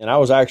that. And I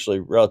was actually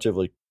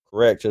relatively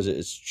correct because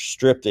it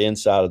stripped the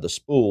inside of the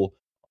spool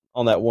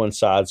on that one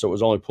side. So it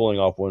was only pulling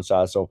off one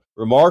side. So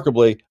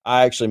remarkably,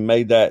 I actually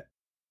made that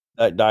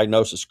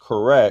diagnosis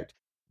correct,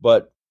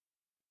 but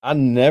I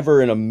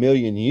never in a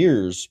million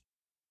years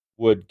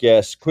would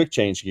guess quick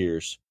change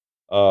gears.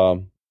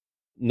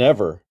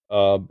 Never.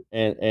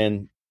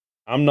 And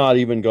I'm not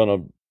even going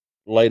to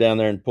lay down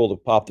there and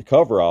pop the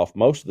cover off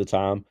most of the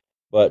time.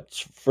 But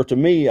to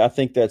me, I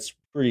think that's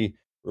pretty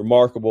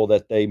remarkable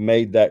that they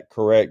made that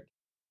correct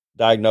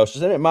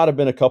diagnosis. And it might have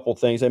been a couple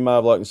things. They might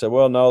have looked and said,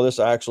 well, no, this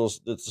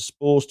the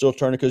spool's still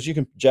turning, because you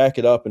can jack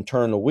it up and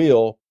turn the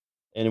wheel.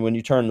 And when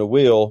you turn the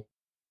wheel,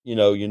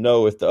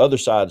 if the other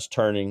side's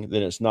turning,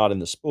 then it's not in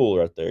the spool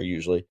right there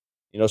usually.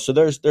 So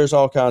there's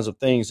all kinds of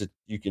things that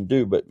you can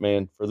do. But,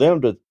 man, for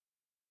them to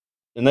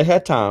 – and they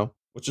had time,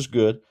 which is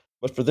good.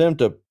 But for them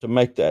to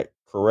make that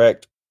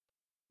correct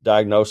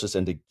diagnosis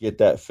and to get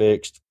that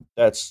fixed,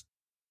 that's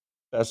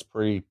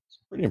pretty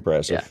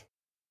impressive.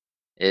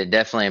 Yeah, it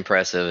definitely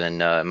impressive. And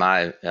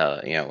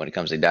when it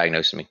comes to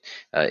diagnosing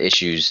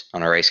issues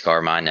on a race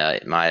car,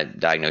 my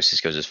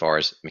diagnosis goes as far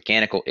as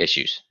mechanical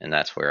issues, and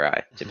that's where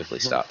I typically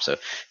stop. So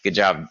good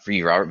job for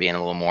you, Robert, being a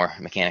little more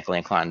mechanically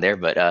inclined there.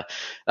 But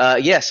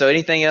so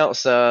anything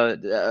else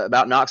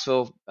about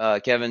Knoxville,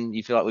 Kevin,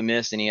 you feel like we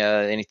missed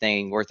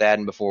anything worth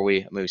adding before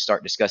we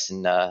start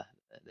discussing the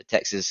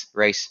Texas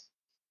race?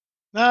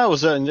 No, it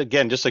was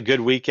again just a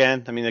good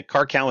weekend. I mean, the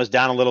car count was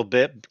down a little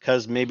bit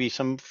because maybe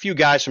few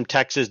guys from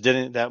Texas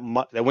that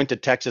went to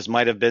Texas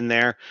might have been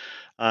there,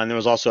 and there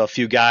was also a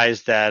few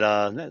guys that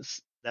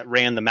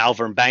ran the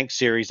Malvern Bank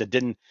Series that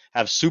didn't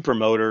have super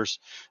motors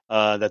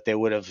that they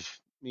would have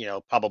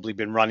probably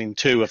been running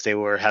too if they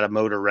had a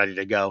motor ready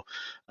to go.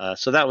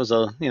 So that was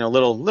a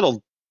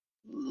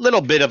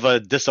little bit of a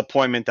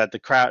disappointment that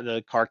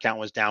the car count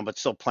was down, but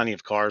still plenty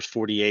of cars.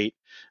 48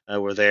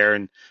 were there.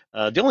 And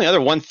the only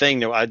other one thing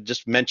that I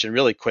just mentioned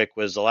really quick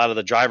was a lot of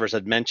the drivers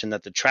had mentioned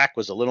that the track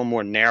was a little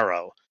more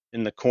narrow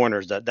in the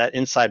corners, that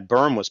inside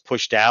berm was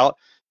pushed out,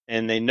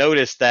 and they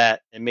noticed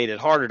that it made it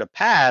harder to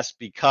pass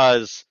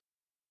because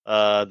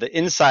the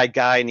inside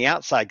guy and the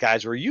outside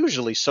guys were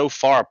usually so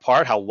far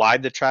apart, how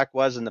wide the track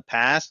was in the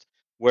past,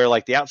 where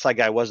like the outside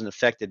guy wasn't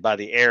affected by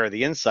the air of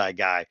the inside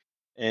guy.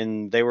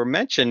 And they were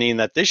mentioning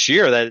that this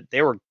year that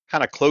they were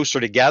kind of closer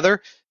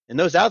together, and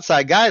those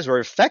outside guys were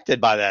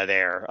affected by that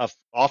air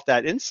off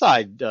that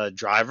inside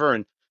driver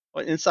and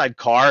inside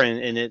car,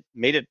 and it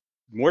made it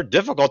more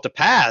difficult to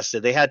pass.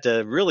 They had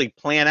to really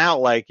plan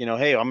out, like,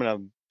 hey, how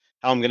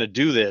I'm gonna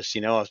do this.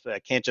 I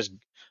can't just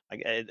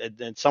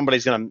and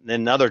somebody's going to,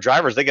 and other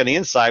drivers, they got the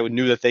inside,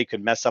 knew that they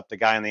could mess up the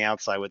guy on the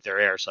outside with their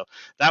air. So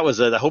that was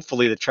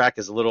hopefully the track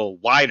is a little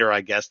wider, I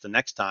guess, the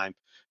next time.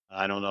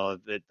 I don't know,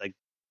 like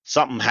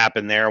something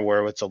happened there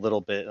where it's a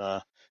little bit,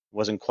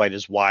 wasn't quite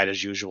as wide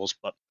as usual.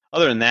 But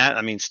other than that,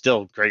 I mean,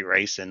 still great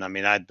racing. I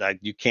mean,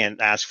 you can't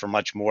ask for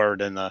much more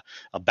than a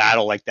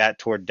battle like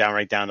that,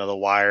 right down to the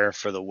wire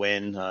for the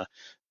win.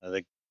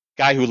 The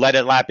guy who led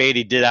at lap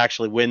 80 did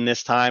actually win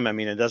this time. I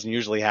mean, it doesn't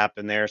usually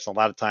happen there. So a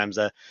lot of times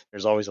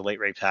there's always a late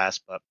race pass,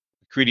 but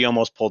Creedy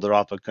almost pulled it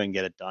off, but couldn't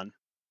get it done.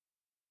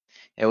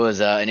 It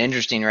was an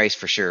interesting race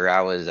for sure.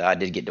 I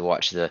did get to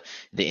watch the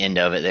end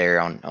of it there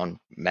on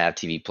Mav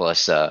TV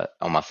Plus on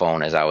my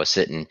phone as I was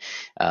sitting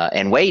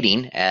and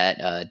waiting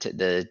at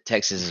the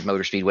Texas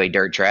Motor Speedway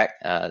dirt track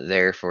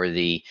there for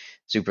the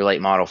super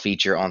late model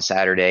feature on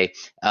Saturday.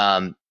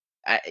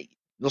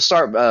 We'll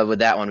start with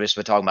that one just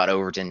by talking about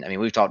Overton. I mean,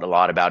 we've talked a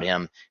lot about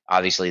him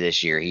obviously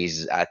this year.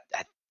 He's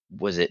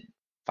was it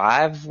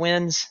 5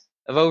 wins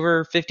of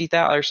over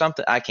 50,000 or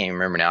something? I can't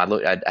remember now.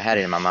 I had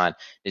it in my mind.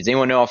 Does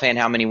anyone know offhand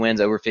how many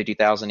wins over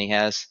 50,000 he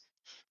has?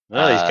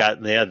 Well, he's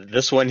got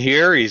this one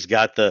here. He's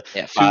got the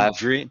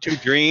two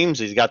dreams.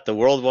 He's got the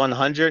World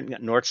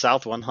 100, North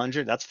South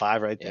 100. That's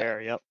 5 right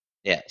there. Yep.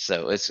 Yeah,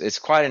 so it's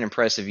quite an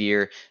impressive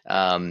year,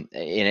 and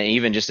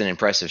even just an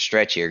impressive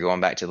stretch here, going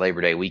back to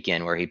Labor Day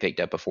weekend where he picked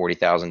up a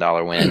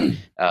 $40,000 win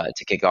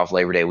to kick off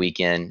Labor Day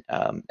weekend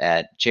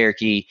at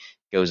Cherokee.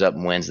 Goes up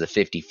and wins the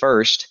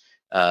 51st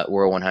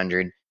World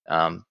 100.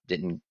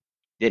 Didn't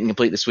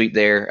complete the sweep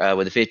there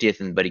with the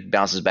 50th, but he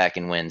bounces back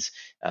and wins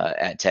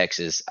at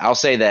Texas. I'll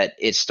say that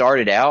it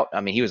started out, I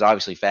mean, he was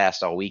obviously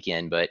fast all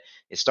weekend, but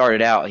it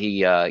started out,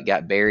 he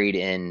got buried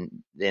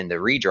in the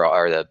redraw,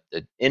 or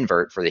the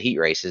invert for the heat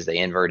races. They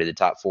inverted the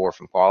top 4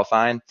 from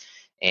qualifying,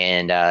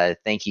 and I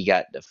think he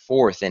got the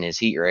 4th in his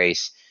heat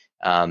race,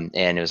 and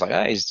it was like,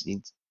 oh, he's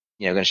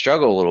going to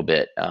struggle a little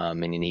bit,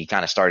 and he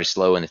kind of started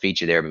slow in the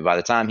feature there, but by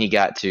the time he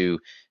got to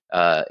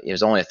it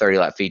was only a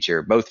 30-lap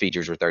feature. Both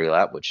features were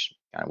 30-lap, which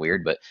kind of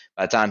weird. But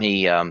by the time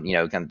he,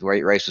 kind of the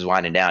race was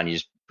winding down, you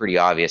just pretty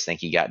obvious. I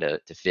think he got to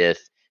 5th.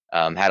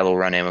 Had a little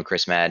run in with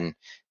Chris Madden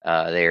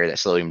there that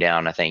slowed him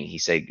down. I think he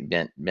said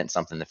bent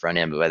something in the front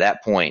end. But by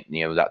that point,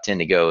 about 10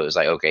 to go, it was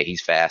like, okay,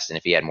 he's fast, and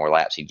if he had more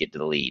laps, he'd get to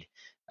the lead.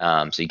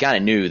 So you kind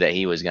of knew that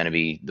he was going to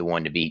be the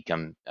one to beat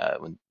come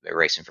when they're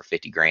racing for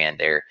 50 grand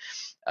there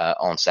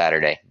on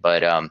Saturday.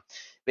 But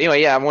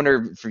anyway, yeah, I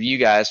wonder for you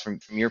guys from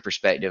your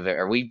perspective,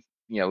 are we?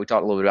 We talked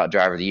a little bit about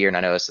driver of the year, and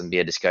I know it's going to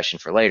be a discussion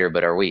for later,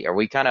 but are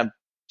we kind of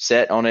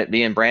set on it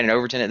being Brandon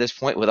Overton at this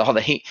point with all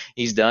that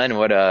he's done?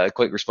 What a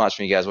quick response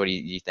from you guys. What do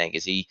you think?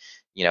 Is he,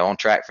 on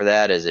track for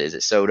that? Is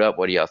it sewed up?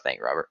 What do y'all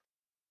think, Robert?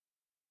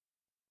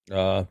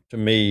 To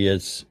me,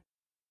 it's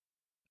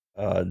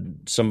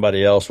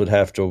somebody else would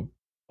have to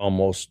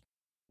almost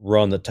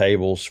run the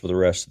tables for the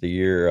rest of the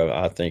year.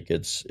 I think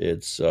it's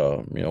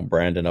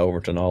Brandon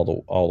Overton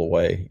all the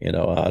way.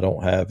 I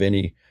don't have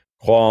any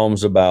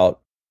qualms about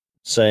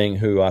saying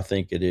who I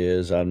think it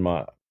is. I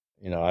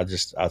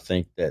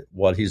think that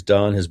what he's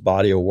done, his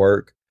body of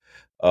work,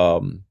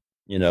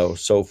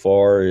 so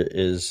far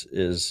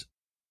is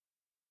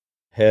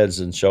heads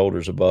and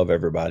shoulders above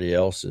everybody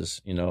else's.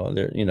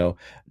 JD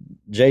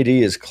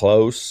is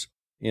close,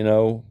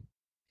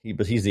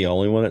 but he's the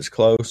only one that's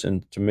close.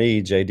 And to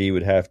me, JD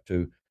would have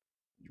to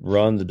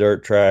run the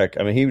dirt track.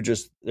 I mean,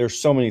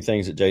 there's so many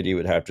things that JD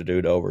would have to do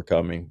to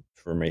overcome him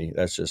for me.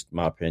 That's just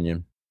my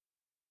opinion.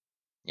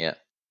 Yeah.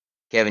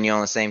 Kevin, you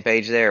on the same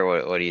page there?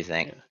 What do you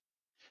think?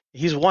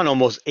 He's won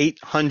almost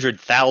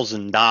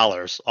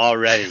 $800,000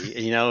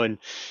 already,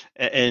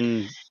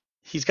 and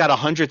he's got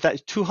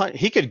 200.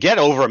 He could get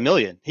over $1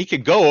 million. He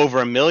could go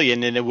over $1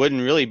 million, and it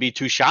wouldn't really be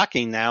too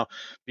shocking now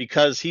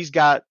because he's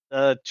got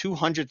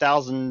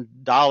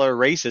 $200,000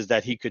 races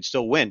that he could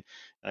still win.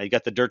 He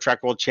got the Dirt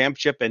Track World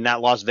Championship and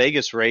that Las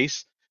Vegas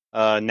race.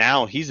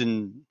 Now he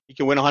can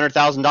win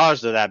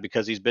 $100,000 to that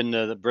because he's been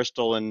to the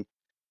Bristol and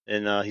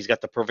he's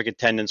got the perfect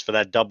attendance for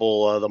that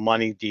double the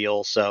money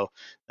deal. So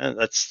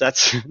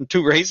that's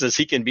 2 races.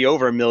 He can be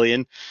over $1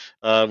 million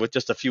with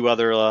just a few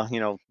other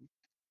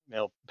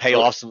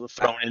payoffs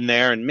thrown in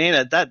there. And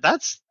man,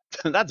 that's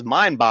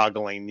mind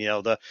boggling.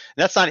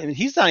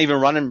 He's not even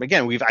running.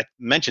 Again, I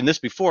mentioned this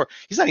before.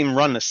 He's not even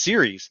running a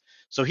series.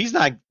 So he's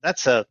not.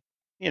 That's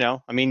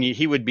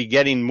he would be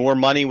getting more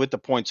money with the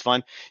points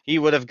fund. He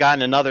would have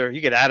gotten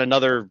you could add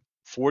another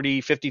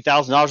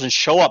 $40,000-$50,000 in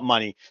show up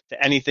money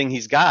to anything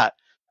he's got.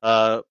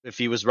 If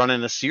he was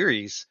running a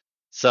series.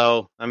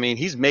 So,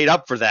 he's made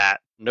up for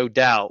that, no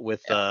doubt.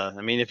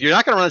 If you're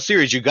not going to run a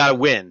series, you got to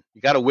win.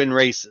 You got to win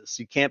races.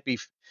 You can't be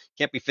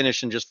can't be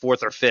finishing just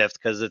 4th or 5th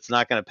because it's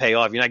not going to pay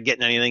off. You're not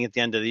getting anything at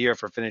the end of the year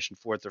for finishing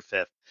 4th or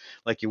 5th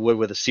like you would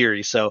with a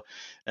series. So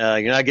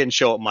you're not getting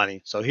show up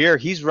money. So here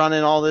he's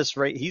running all this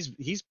right.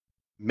 He's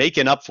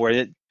making up for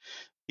it.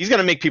 He's going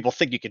to make people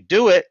think you could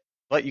do it,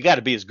 but you got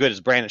to be as good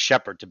as Brandon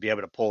Sheppard to be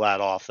able to pull that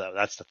off, though.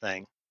 That's the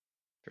thing.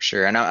 For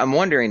sure. And I'm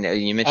wondering,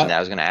 you mentioned that. I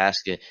was going to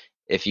ask you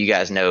if you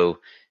guys know.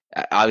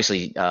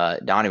 Obviously,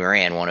 Donnie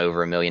Moran won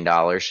over $1 million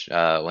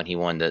when he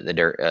won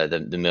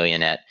the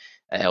million at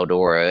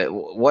Eldora.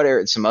 What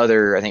are some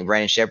other? I think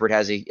Brandon Sheppard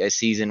has a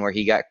season where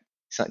he got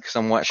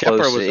somewhat Sheppard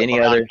close was to any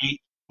other.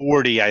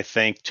 840, I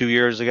think, 2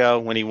 years ago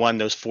when he won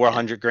those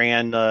 400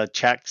 grand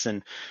checks,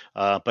 and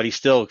but he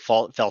still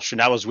fell short.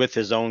 That was with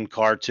his own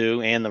car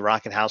too, and the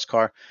Rocket House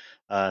car.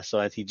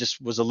 So he just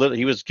was a little.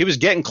 He was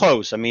getting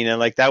close. I mean, and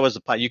like that was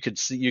the you could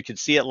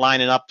see it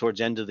lining up towards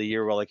the end of the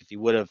year. Where like if he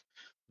would have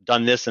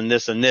done this and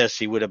this and this,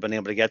 he would have been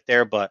able to get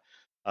there. But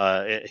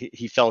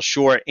he fell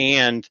short,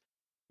 and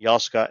he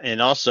also got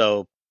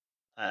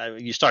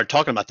you started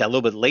talking about that a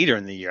little bit later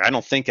in the year. I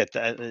don't think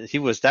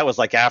that was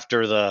like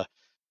after the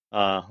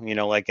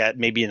like at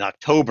maybe in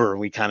October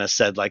we kind of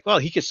said like, well,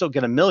 he could still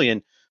get $1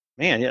 million.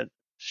 Man, yeah.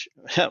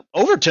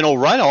 Overton will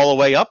run all the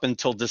way up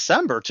until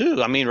December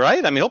too. I mean,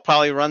 right? I mean, he'll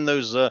probably run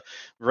those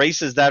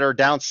races that are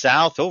down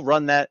south. He'll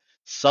run that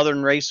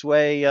Southern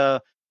Raceway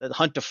that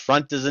Hunt to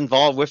Front is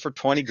involved with for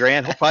 20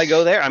 grand. He'll probably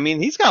go there. I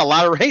mean, he's got a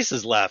lot of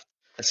races left.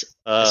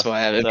 That's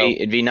why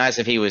it'd be nice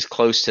if he was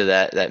close to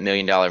that $1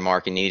 million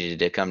mark and needed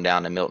to come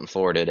down to Milton,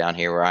 Florida, down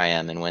here where I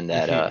am, and win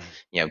that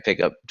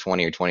pick up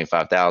 20 or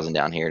 25,000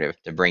 down here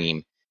to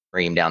bring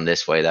him down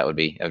this way. That would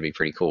be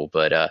pretty cool.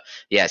 But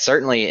yeah,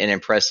 certainly an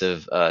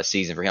impressive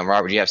season for him.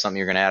 Robert, do you have something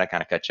you're going to add? I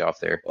kind of cut you off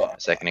there a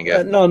second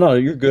ago. No,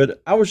 you're good.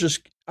 I was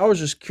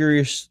just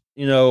curious,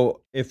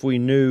 if we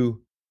knew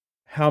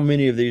how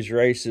many of these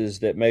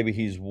races that maybe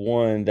he's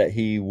won that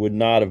he would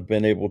not have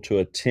been able to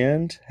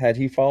attend had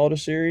he followed a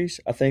series.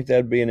 I think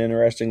that'd be an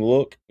interesting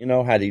look.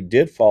 Had he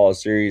did follow a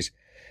series,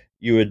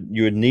 you would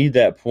need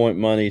that point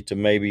money to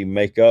maybe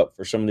make up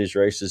for some of these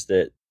races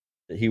that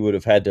he would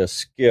have had to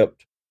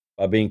skip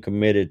by being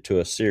committed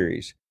to a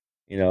series.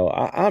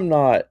 I'm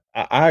not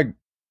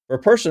for a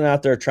person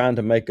out there trying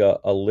to make a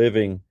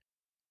living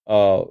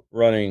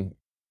running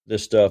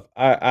this stuff.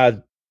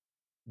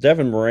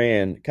 Devin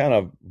Moran kind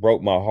of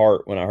broke my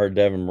heart when I heard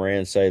Devin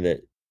Moran say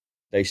that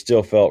they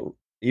still felt,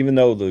 even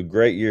though the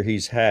great year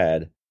he's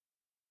had,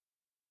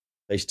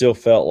 they still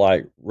felt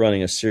like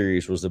running a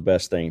series was the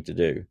best thing to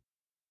do.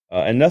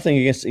 And nothing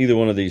against either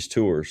one of these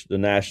tours, the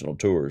national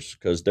tours,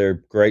 because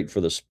they're great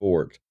for the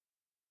sport.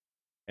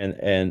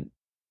 And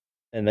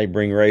they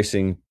bring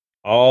racing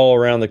all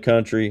around the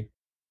country,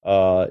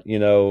 and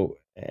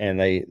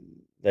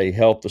they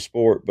help the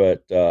sport.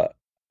 But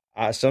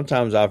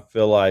sometimes I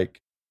feel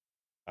like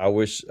I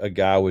wish a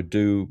guy would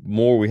do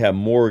more. We have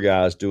more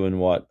guys doing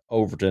what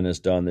Overton has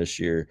done this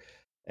year,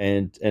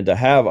 and to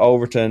have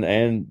Overton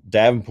and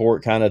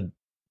Davenport kind of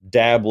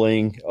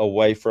dabbling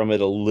away from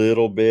it a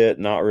little bit.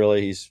 Not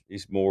really.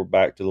 He's more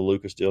back to the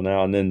Lucas deal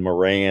now, and then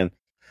Moran.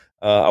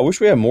 I wish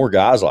we had more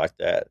guys like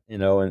that,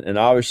 and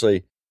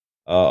obviously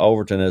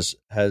Overton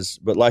has.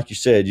 But like you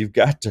said, you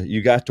got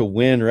to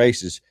win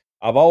races.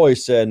 I've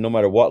always said, no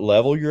matter what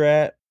level you're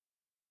at,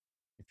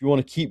 if you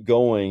want to keep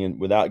going and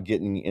without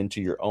getting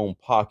into your own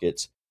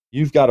pockets,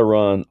 you've got to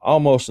run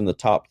almost in the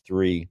top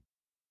 3,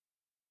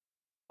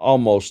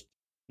 almost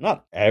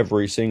not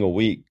every single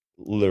week,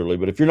 literally.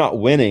 But if you're not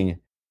winning,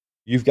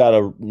 you've got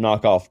to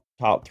knock off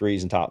top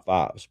 3s and top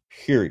 5s.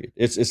 Period.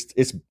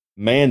 It's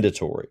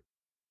mandatory,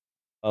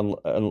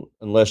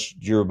 unless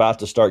you're about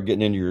to start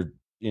getting into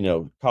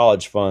your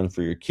college fund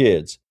for your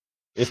kids,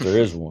 if there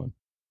is one.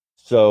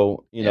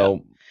 So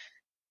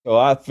So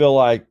I feel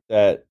like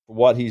that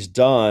what he's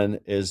done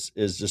is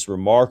just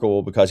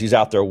remarkable because he's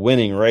out there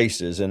winning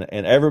races, and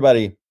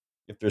everybody,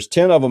 if there's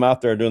 10 of them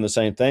out there doing the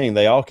same thing,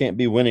 they all can't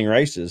be winning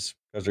races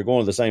because they're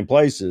going to the same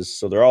places.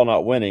 So they're all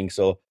not winning.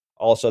 So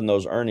all of a sudden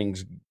those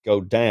earnings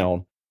go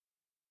down.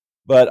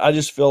 But I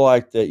just feel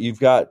like that you've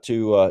got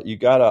to,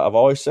 I've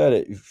always said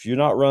it. If you're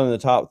not running the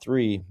top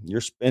 3,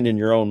 you're spending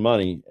your own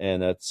money,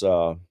 and that's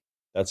not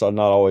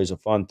always a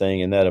fun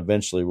thing. And that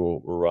eventually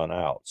will run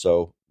out.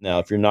 So now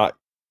if you're not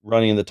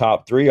running in the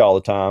top 3 all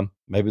the time,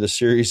 maybe the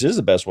series is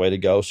the best way to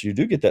go. So you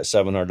do get that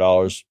 $700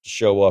 to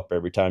show up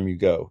every time you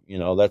go.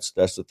 That's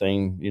the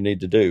thing you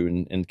need to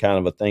do, and kind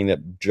of a thing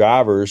that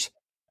drivers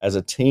as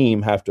a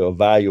team have to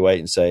evaluate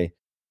and say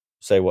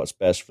what's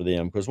best for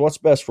them, because what's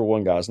best for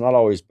one guy is not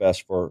always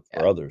best for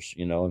others.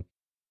 Yeah.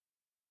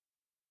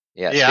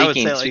 I would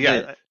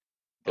say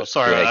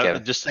sorry,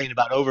 I'm just saying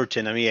about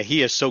Overton. I mean,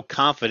 he is so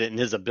confident in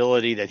his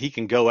ability that he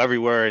can go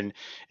everywhere, and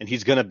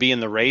he's going to be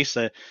in the race.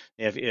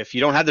 If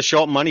you don't have the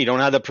show up money, you don't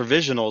have the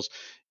provisionals,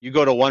 you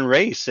go to one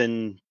race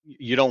and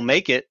you don't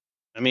make it.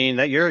 I mean,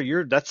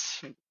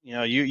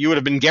 you would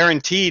have been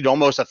guaranteed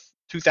almost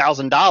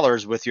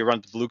 $2,000 with your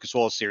run to the Lucas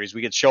Oil Series.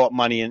 We get show up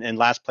money and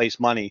last place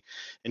money.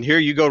 And here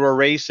you go to a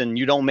race and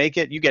you don't make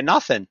it, you get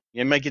nothing.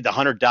 You might get the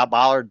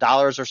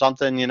 $100 or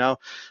something,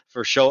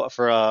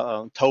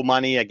 for tow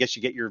money. I guess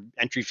you get your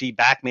entry fee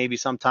back maybe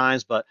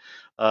sometimes, but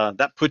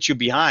that puts you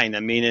behind. I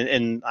mean,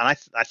 and I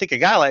think a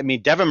guy like me,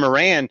 Devin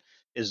Moran,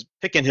 is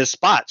picking his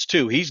spots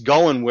too. He's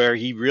going where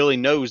he really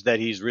knows that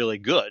he's really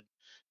good.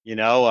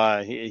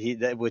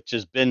 Which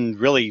has been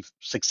really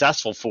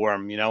successful for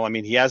him. I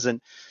mean, he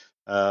hasn't.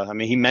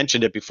 He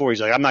mentioned it before.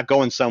 He's like, I'm not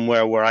going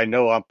somewhere where I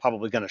know I'm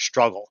probably going to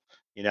struggle.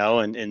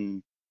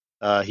 And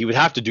he would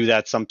have to do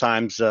that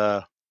sometimes.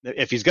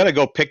 If he's going to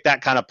go pick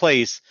that kind of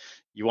place,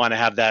 you want to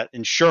have that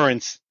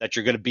insurance that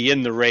you're going to be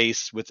in the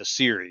race with a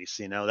series.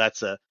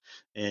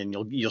 And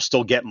you'll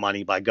still get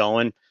money by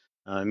going.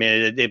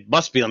 It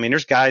must be. I mean,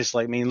 there's guys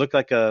like, look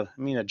like a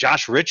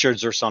Josh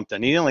Richards or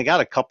something. He only got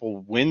a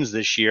couple wins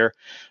this year,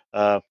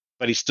 but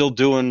he's still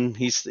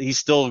he's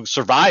still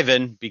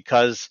surviving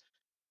because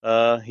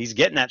he's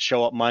getting that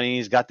show up money.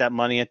 He's got that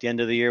money at the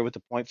end of the year with the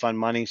point fund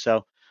money.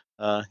 So,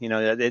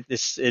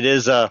 it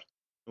is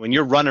when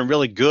you're running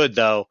really good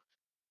though,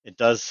 it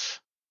does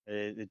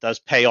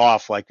pay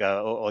off like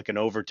an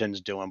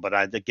Overton's doing.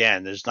 But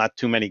again, there's not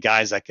too many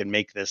guys that can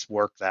make this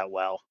work that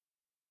well.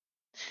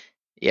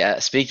 Yeah,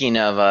 speaking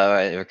of,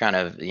 we're kind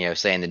of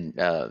saying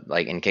that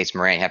like in case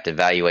Moran have to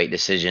evaluate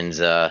decisions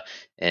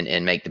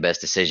and make the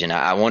best decision.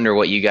 I wonder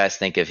what you guys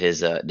think of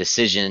his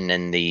decision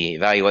and the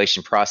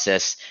evaluation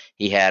process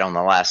he had on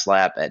the last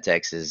lap at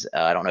Texas.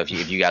 I don't know if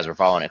you guys were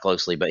following it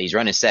closely, but he's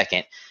running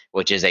second,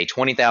 which is a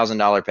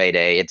 $20,000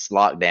 payday. It's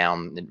locked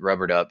down,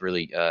 rubbered up.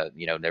 Really,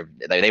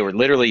 they were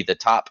literally the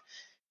top.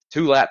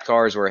 2 lap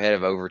cars were ahead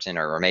of Overton,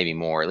 or maybe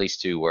more. At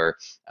least 2 were,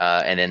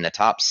 and then the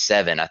top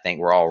 7, I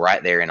think, were all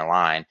right there in a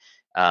line.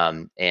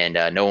 And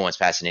no one was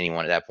passing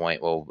anyone at that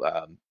point. Well,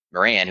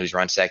 Moran, who's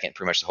run second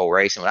pretty much the whole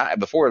race, and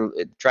before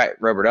the track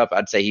rubbered up,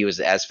 I'd say he was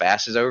as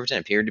fast as Overton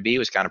appeared to be.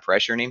 Was kind of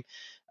pressuring him,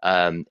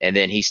 and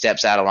then he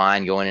steps out of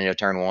line going into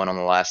turn 1 on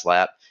the last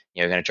lap.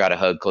 Going to try to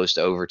hug close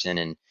to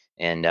Overton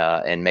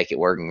and make it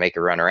work and make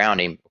a run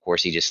around him. Of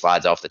course, he just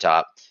slides off the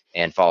top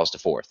and falls to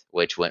 4th,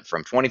 which went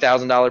from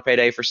 $20,000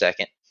 payday for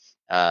second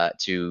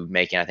to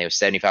making, I think it was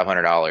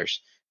 $7,500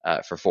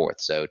 for 4th.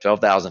 So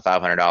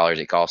 $12,500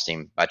 it cost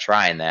him by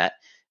trying that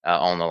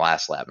on the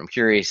last lap. I'm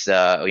curious,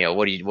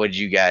 what do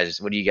you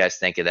guys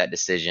think of that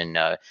decision?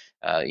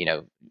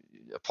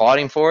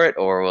 Applauding for it,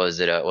 or was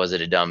it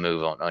a dumb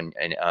move on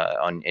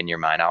in your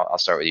mind? I'll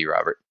start with you,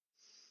 Robert.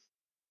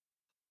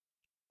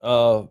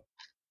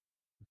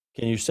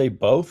 Can you say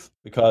both?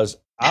 Because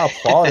I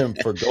applaud him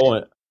for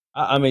going.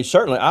 I mean,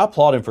 certainly I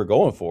applaud him for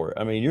going for it.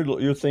 I mean,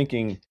 you're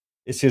thinking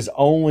it's his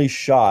only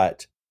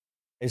shot.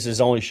 It's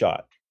his only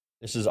shot.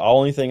 This is the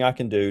only thing I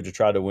can do to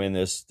try to win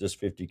this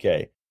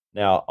 $50K.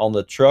 Now, on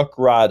the truck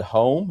ride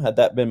home, had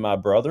that been my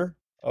brother,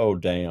 oh,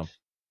 damn.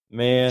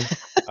 Man,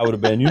 I would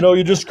have been,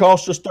 you just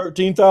cost us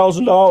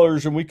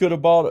 $13,000 and we could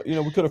have bought,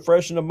 we could have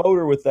freshened the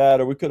motor with that,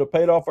 or we could have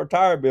paid off our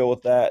tire bill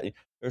with that.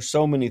 There's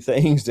so many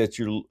things that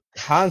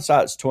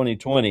hindsight's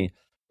 2020.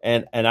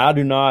 And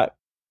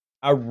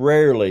I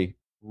rarely,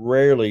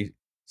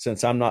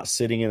 since I'm not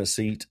sitting in a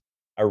seat,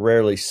 I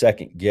rarely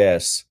second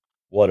guess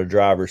what a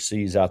driver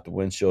sees out the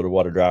windshield or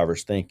what a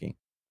driver's thinking.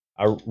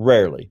 I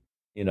rarely,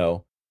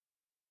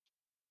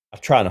 I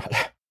try not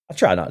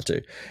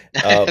to.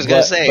 I was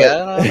going to say,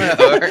 I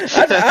don't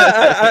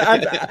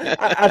know.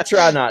 I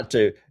try not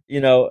to,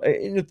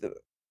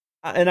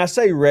 and I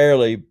say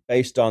rarely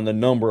based on the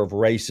number of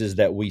races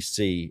that we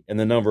see and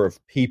the number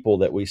of people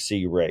that we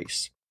see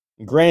race.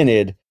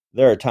 Granted,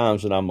 there are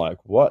times when I'm like,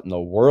 what in the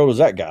world is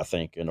that guy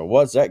thinking? Or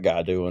what's that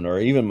guy doing? Or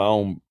even my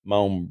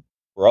own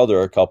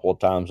brother, a couple of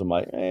times I'm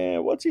like,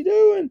 what's he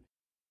doing?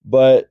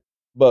 But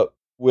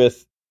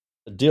with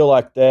a deal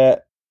like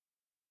that,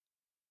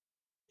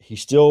 he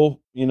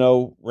still,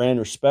 ran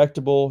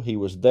respectable. He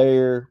was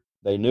there.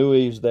 They knew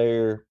he was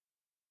there.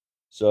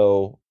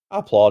 So I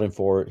applaud him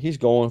for it. He's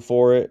going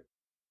for it,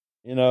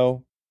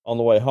 on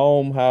the way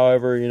home.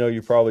 However,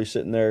 you're probably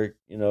sitting there,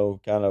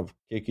 kind of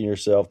kicking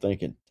yourself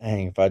thinking,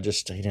 dang, if I just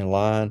stayed in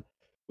line,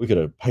 we could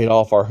have paid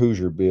off our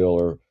Hoosier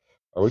bill,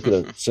 or we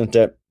could have sent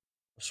that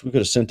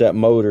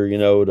motor,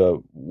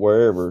 to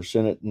wherever,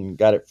 sent it and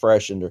got it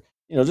freshened, or,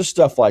 just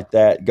stuff like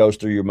that goes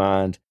through your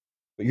mind.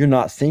 But you're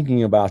not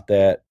thinking about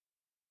that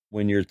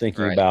when you're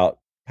thinking about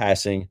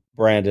passing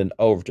Brandon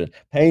Overton.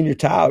 Paying your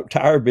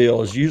tire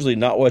bill is usually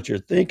not what you're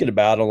thinking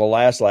about on the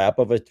last lap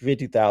of a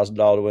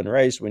 $50,000 win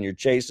race when you're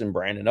chasing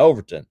Brandon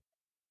Overton.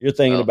 You're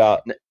thinking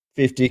about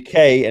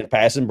 $50K and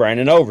passing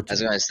Brandon Overton. I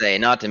was going to say,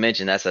 not to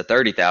mention that's a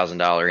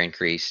 $30,000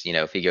 increase.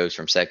 If he goes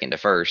from second to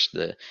first,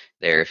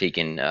 if he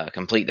can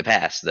complete the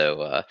pass,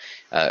 though.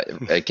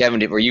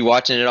 Kevin, were you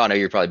watching it all? I know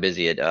you're probably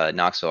busy at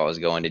Knoxville. I was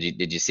going.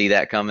 Did you see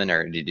that coming,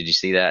 or did you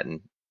see that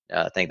and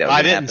think that was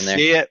going to happen there? I didn't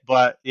see it,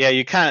 but yeah,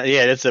 you kind of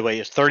that's the way.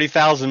 It's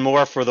 30,000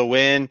 more for the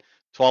win.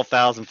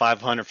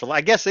 12,500 for,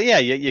 I guess, yeah,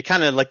 you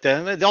kind of like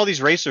all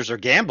these racers are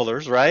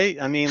gamblers,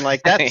 right? I mean,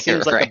 like that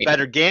seems like a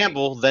better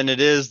gamble than it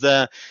is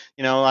I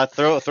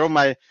throw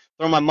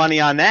throw my money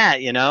on that,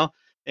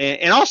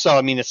 and also,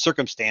 I mean, it's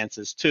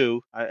circumstances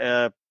too.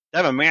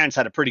 Devin Marin's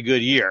had a pretty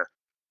good year.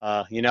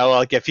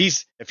 Like if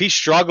he's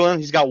struggling,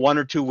 he's got 1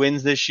 or 2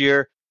 wins this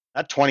year.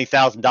 That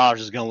 $20,000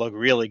 is going to look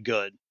really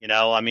good.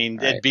 I mean,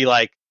 Right. it'd be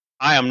like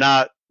I am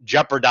not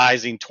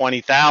jeopardizing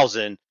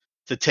 20,000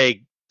 to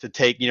take to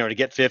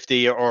get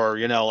 50 or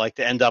like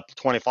to end up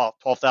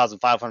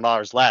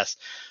 $12,500 less.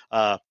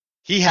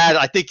 He had,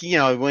 I think,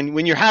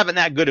 when you're having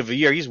that good of a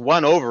year, he's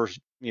won over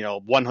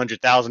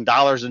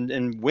 $100,000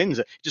 in wins.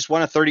 He just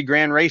won a 30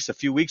 grand race a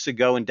few weeks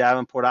ago in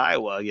Davenport,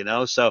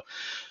 Iowa. So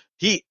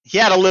he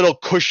had a little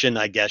cushion,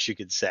 I guess you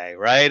could say,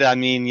 right? I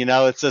mean,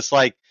 it's just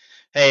like,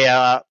 hey,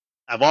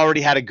 I've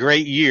already had a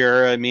great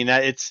year. I mean,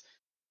 it's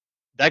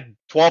that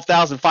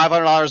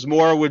 $12,500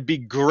 more would be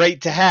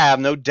great to have,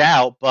 no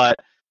doubt, but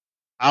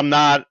I'm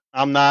not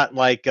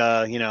like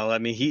I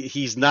mean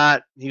he's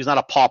not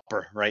a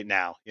pauper right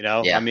now,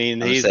 Yeah, I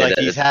mean I'm he's saying like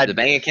that he's had the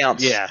bank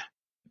account's yeah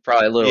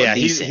probably a little yeah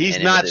decent. he's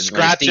and not when it's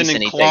scratching decent,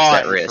 and he takes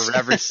that clawing risk. for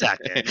every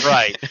second,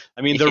 right?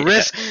 I mean Yeah.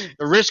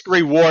 the risk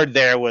reward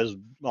there was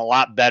a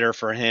lot better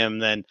for him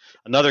than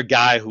another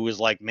guy who was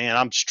like, man,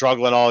 I'm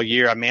struggling all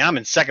year. I mean, I'm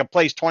in second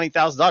place,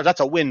 $20,000.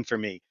 That's a win for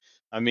me.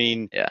 I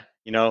mean, Yeah.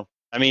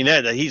 I mean,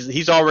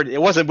 he's already,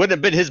 wouldn't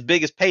have been his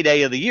biggest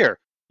payday of the year,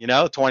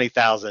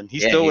 20,000. He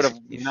Yeah, still would have,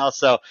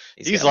 so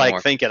he's got like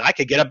more. thinking I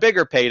could get a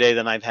bigger payday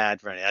than I've had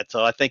for that.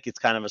 So I think it's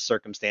kind of a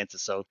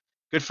circumstances. So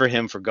good for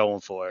him for going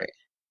for it.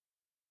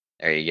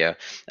 There you go.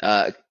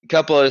 A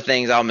couple other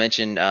things I'll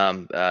mention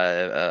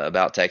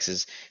about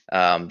Texas.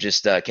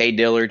 Just Cade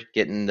Dillard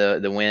getting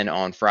the win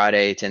on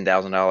Friday,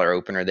 $10,000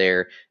 opener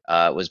there.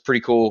 Was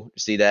pretty cool to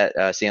see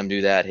that. See him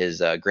do that.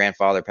 His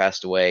grandfather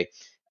passed away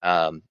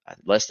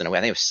less than a week.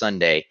 I think it was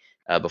Sunday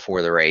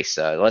before the race.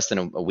 Less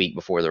than a week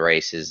before the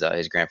race,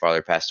 his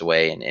grandfather passed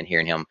away, and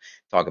hearing him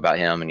talk about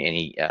him, and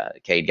he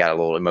Cade got a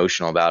little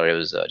emotional about it. It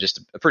was just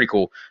a pretty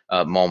cool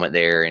moment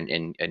there,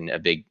 and a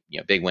big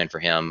win for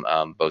him,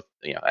 both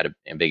at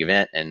a big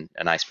event and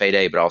a nice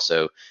payday, but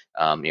also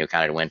kind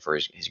of a win for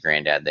his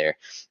granddad there.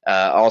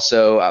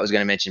 Also, I was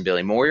going to mention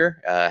Billy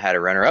Moyer had a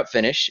runner-up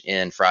finish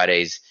in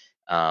Friday's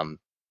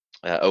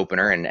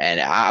opener, and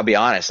I'll be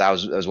honest, I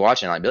was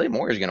watching like Billy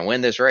Moyer's going to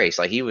win this race.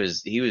 Like he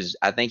was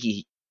I think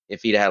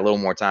if he'd had a little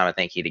more time, I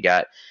think he'd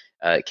have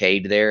got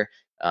Cade there.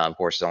 Of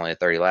course, it's only a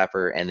 30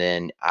 lapper. And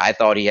then I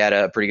thought he had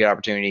a pretty good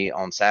opportunity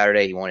on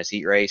Saturday. He won his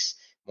heat race.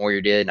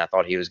 Moyer did, and I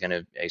thought he was going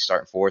to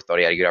start in fourth. Thought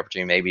he had a good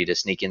opportunity maybe to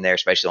sneak in there,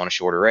 especially on a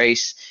shorter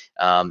race.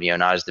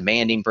 Not as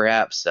demanding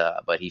perhaps,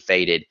 but he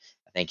faded.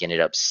 I think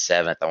ended up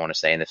seventh, I want to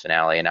say, in the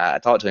finale. And I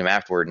talked to him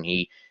afterward,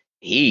 and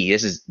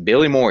this is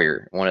Billy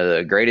Moyer, one of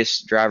the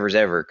greatest drivers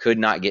ever, could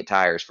not get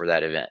tires for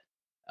that event.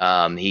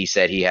 He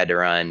said he had to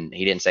run.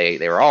 He didn't say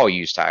they were all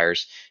used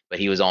tires, but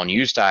he was on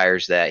used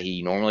tires that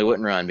he normally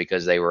wouldn't run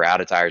because they were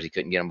out of tires. He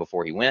couldn't get them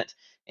before he went,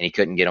 and he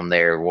couldn't get them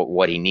there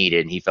what he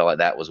needed. And he felt like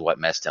that was what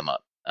messed him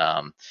up.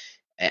 And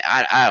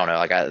I don't know,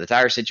 like the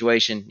tire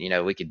situation,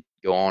 we could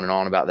go on and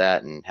on about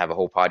that and have a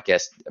whole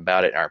podcast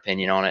about it and our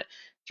opinion on it.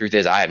 Truth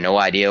is, I have no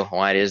idea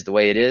why it is the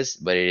way it is,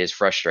 but it is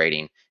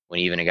frustrating when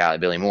even a guy like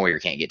Billy Moyer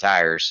can't get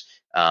tires.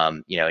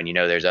 And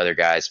there's other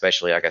guys,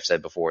 especially like I've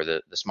said before,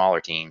 the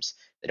smaller teams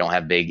that don't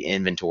have big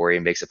inventory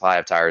and big supply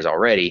of tires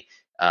already,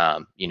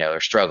 are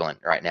struggling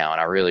right now.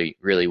 And I really,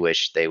 really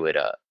wish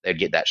they'd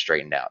get that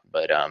straightened out.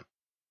 But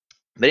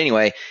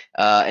anyway,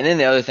 and then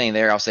the other thing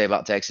there I'll say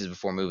about Texas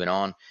before moving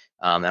on,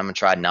 I'm gonna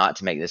try not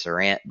to make this a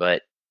rant,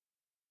 but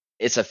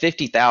it's a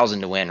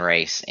 50,000 to win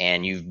race,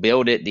 and you've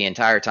built it the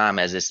entire time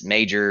as this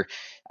major,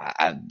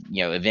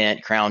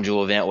 event, crown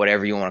jewel event,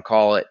 whatever you want to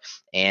call it.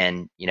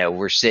 And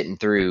we're sitting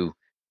through,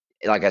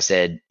 like I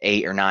said,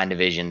 8 or 9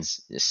 divisions,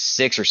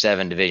 6 or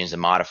 7 divisions of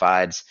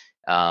modifieds,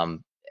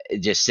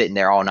 just sitting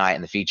there all night,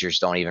 and the features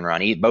don't even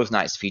run. Both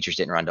nights the features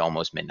didn't run to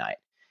almost midnight.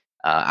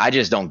 I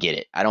just don't get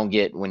it. I don't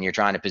get when you're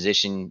trying to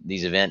position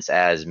these events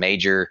as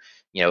major,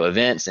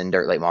 events in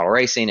dirt late model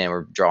racing, and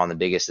we're drawing the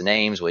biggest of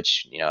names,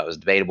 which it was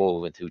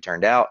debatable with who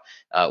turned out.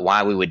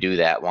 Why we would do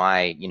that?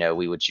 Why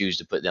we would choose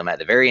to put them at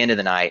the very end of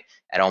the night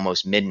at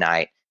almost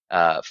midnight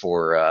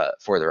for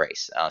the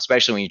race,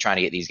 especially when you're trying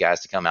to get these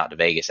guys to come out to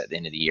Vegas at the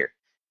end of the year.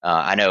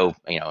 I know,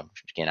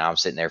 again, I'm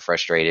sitting there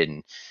frustrated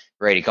and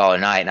ready to call it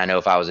a night, and I know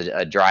if I was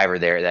a driver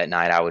there that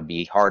night, I would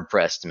be hard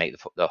pressed to make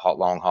the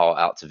long haul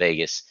out to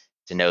Vegas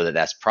to know that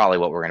that's probably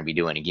what we're going to be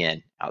doing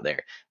again out there.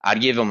 I'd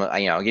give them,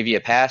 I'll give you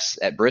a pass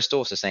at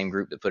Bristol. It's the same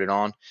group that put it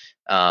on,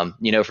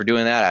 for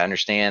doing that. I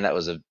understand that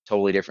was a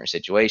totally different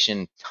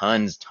situation.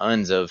 Tons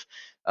of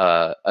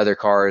other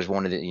cars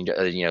wanted,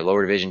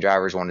 lower division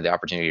drivers wanted the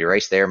opportunity to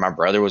race there. My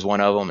brother was one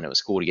of them, and it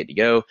was cool to get to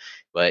go.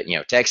 But,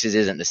 Texas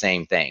isn't the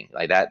same thing.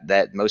 Like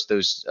that most of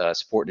those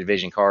sport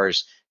division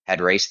cars had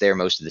raced there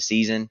most of the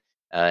season.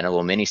 In a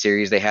little mini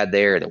series they had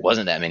there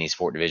wasn't that many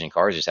sport division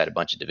cars, just had a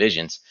bunch of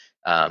divisions.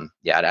 I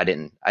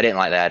didn't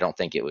like that. I don't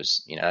think it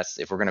was, that's,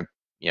 if we're going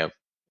to,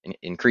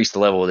 increase the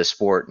level of the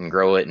sport and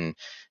grow it and,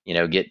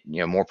 get,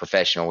 more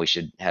professional, we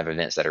should have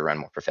events that are run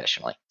more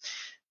professionally.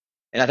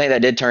 And I think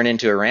that did turn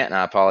into a rant, and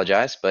I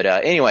apologize. But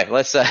anyway,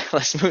 let's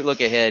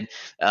look ahead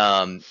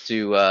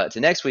to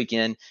next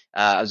weekend.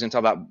 I was going to talk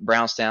about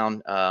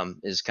Brownstown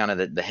is kind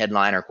of the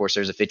headliner. Of course,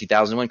 there's a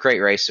 50,000 win crate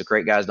race, so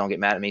crate guys don't get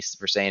mad at me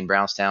for saying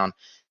Brownstown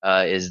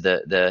is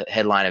the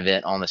headline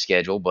event on the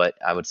schedule. But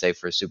I would say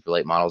for super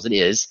late models, it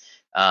is.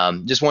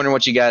 Just wondering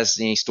what you guys,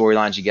 any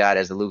storylines you got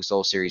as the Lucas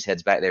Oil Series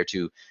heads back there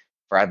to,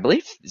 for I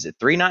believe, is it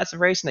 3 nights of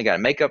racing? They got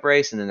a makeup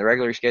race and then the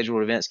regular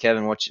scheduled events.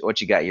 Kevin,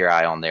 what you got your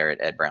eye on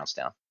there at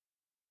Brownstown?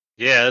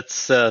 Yeah,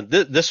 it's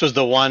this was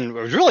the one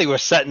where really we're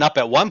setting up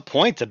at one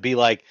point to be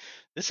like,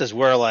 this is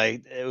where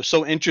like it was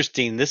so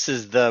interesting. This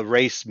is the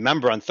race.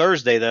 Remember on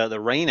Thursday, the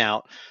rain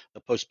out, the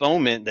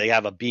postponement. They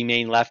have a B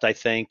main left, I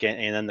think,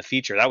 and then the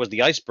feature. That was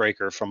the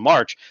icebreaker from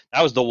March.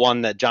 That was the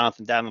one that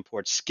Jonathan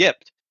Davenport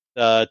skipped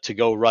to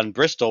go run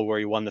Bristol, where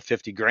he won the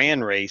 50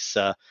 grand race.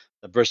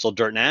 The Bristol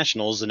Dirt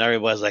Nationals, and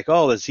everybody was like,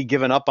 "Oh, is he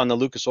giving up on the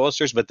Lucas Oil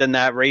Series?" But then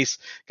that race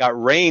got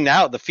rained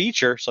out, the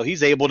feature, so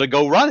he's able to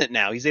go run it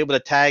now. He's able to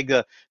tag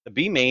the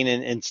B main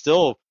and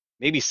still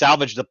maybe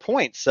salvage the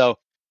point. So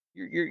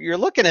you're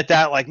looking at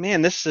that like,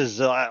 man, this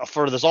is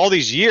for this all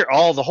these year,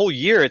 all the whole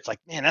year. It's like,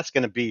 man,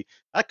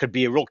 that could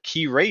be a real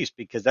key race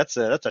because that's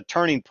a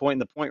turning point in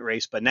the point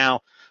race. But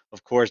now,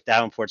 of course,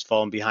 Davenport's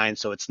falling behind,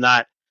 so it's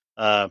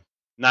uh,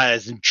 not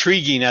as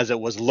intriguing as it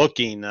was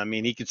looking. I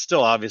mean, he could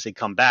still obviously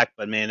come back,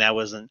 but man,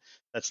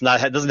 that's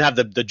not doesn't have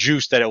the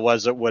juice that it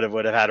would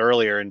have had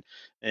earlier.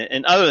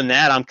 And other than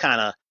that, I'm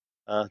kind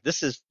of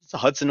this is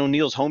Hudson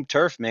O'Neal's home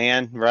turf,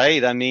 man,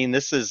 right? I mean,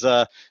 this is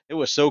it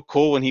was so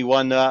cool when he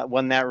won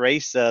that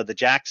race, the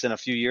Jackson a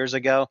few years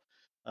ago.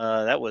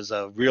 That was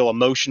a real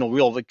emotional,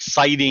 real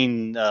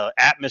exciting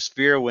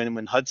atmosphere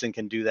when Hudson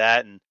can do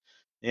that, and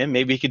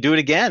maybe he could do it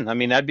again. I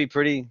mean, that'd be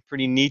pretty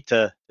neat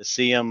to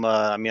see him.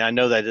 I mean, I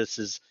know that this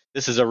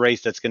is a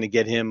race that's going to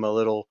get him a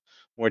little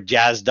more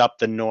jazzed up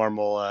than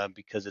normal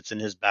because it's in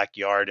his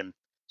backyard, and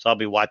so I'll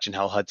be watching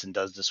how Hudson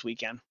does this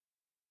weekend.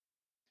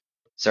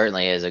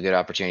 Certainly is a good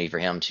opportunity for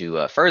him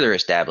to further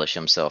establish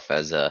himself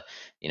as a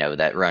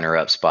that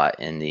runner-up spot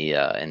in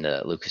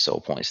the Lucas Oil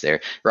points there.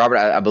 Robert,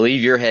 I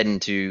believe you're heading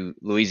to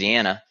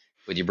Louisiana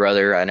with your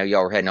brother. I know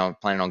y'all were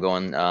planning on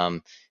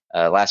going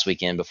last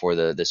weekend before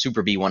the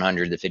Super B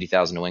 100, the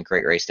 50,000 to win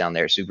crate race down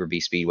there at Super B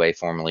Speedway,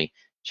 formerly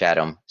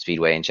Chatham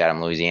Speedway in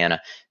Chatham,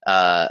 Louisiana.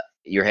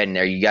 You're heading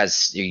there. You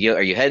guys,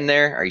 are you heading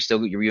there? Are you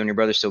and your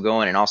brother still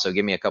going? And also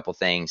give me a couple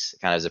things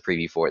kind of as a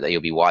preview for it that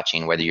you'll be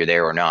watching, whether you're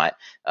there or not,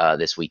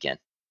 this weekend.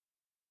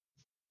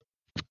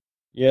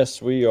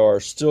 Yes, we are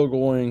still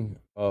going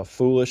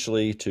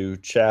foolishly to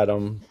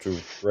Chatham to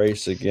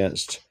race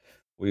against.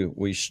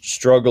 We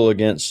struggle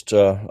against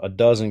a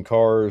dozen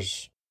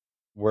cars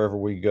wherever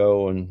we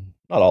go, and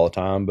not all the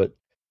time, but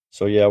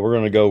so yeah, we're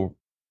going to go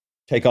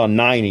take on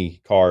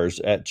 90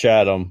 cars at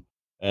Chatham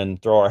and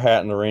throw our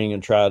hat in the ring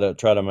and try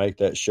to make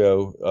that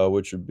show,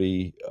 which would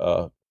be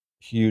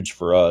huge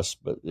for us.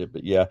 But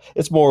yeah,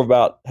 it's more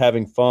about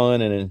having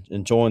fun and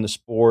enjoying the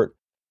sport,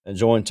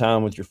 enjoying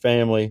time with your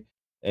family,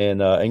 and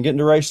getting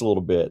to race a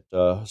little bit.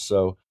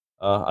 So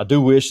I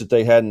do wish that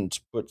they hadn't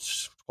put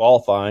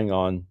qualifying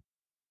on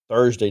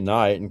Thursday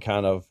night and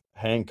kind of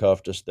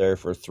handcuffed us there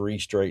for 3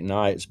 straight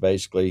nights,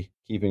 basically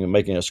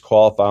making us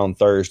qualify on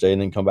Thursday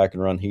and then come back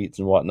and run heats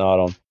and whatnot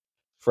on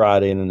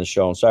Friday and then the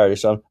show on Saturday.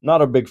 So I'm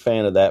not a big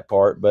fan of that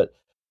part, but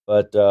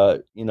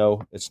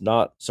it's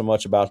not so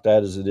much about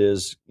that as it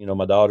is,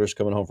 my daughter's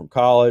coming home from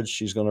college.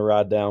 She's going to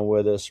ride down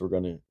with us. We're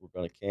going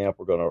to camp.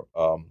 We're going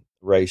to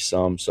race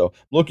some. So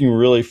looking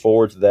really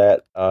forward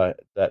to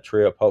that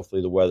trip.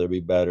 Hopefully the weather will be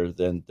better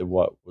than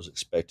what was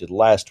expected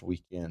last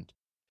weekend.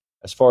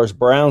 As far as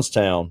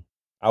Brownstown,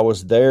 I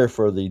was there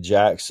for the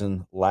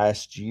Jackson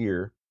last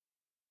year.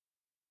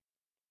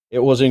 It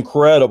was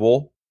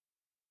incredible.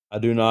 I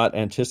do not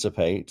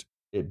anticipate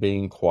it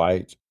being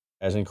quite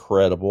as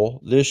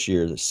incredible this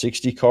year. The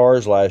 60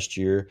 cars last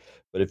year,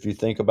 but if you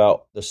think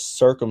about the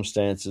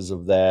circumstances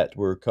of that,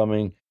 we're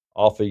coming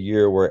off a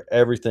year where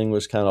everything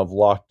was kind of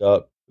locked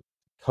up,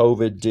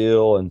 COVID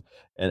deal, and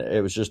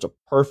it was just a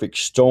perfect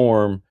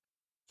storm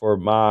for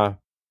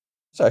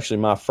it's actually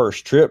my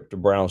first trip to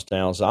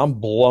Brownstown, so I'm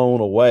blown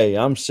away.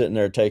 I'm sitting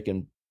there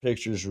taking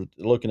pictures,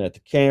 looking at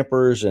the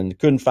campers, and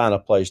couldn't find a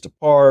place to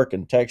park,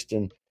 and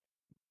texting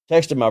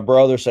my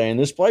brother saying,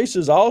 "This place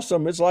is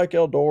awesome. It's like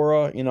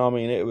Eldora." I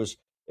mean,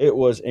 it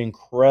was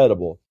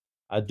incredible.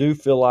 I do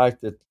feel like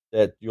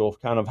that you'll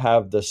kind of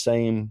have the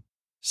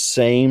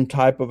same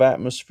type of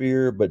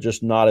atmosphere, but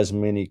just not as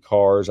many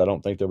cars. I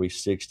don't think there'll be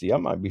 60. I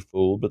might be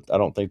fooled, but I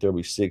don't think there'll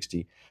be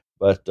 60.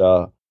 But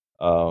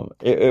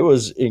it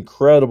was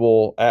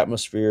incredible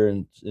atmosphere,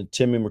 and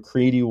Timmy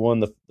McCready won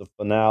the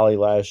finale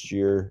last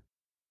year.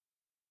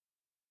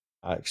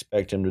 I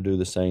expect him to do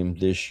the same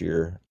this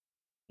year.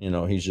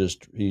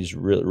 He's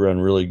run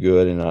really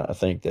good, and I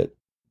think that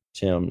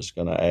Tim's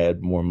going to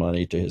add more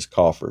money to his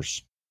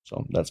coffers.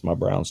 So that's my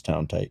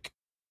Brownstown take.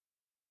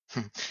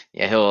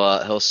 Yeah,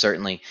 he'll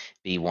certainly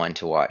be one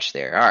to watch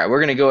there. All right, we're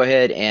going to go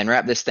ahead and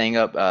wrap this thing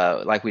up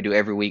like we do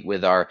every week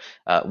with our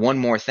one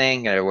more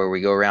thing, where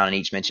we go around and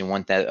each mention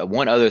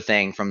one other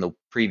thing from the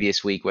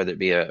previous week, whether it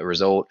be a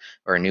result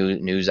or a new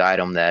news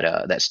item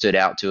that stood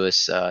out to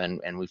us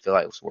and we feel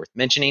like it was worth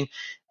mentioning.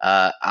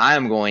 I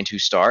am going to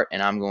start,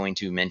 and I'm going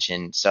to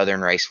mention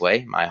Southern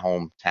Raceway, my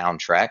hometown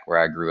track where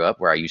I grew up,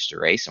 where I used to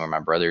race, and where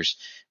my brothers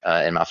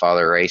and my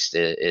father raced.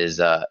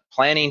 Is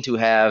planning to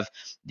have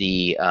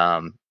the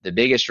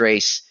biggest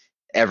race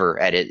ever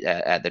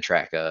at the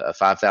track, a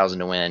 5,000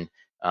 to win,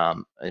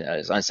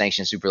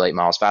 unsanctioned super late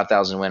miles,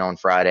 5,000 to win on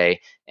Friday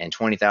and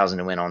 20,000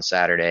 to win on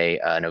Saturday,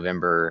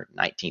 November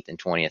 19th and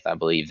 20th, I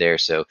believe there.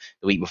 So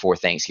the week before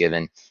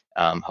Thanksgiving.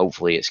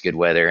 Hopefully it's good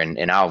weather,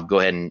 and I'll go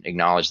ahead and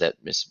acknowledge that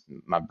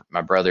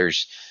my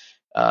brother's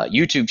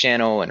YouTube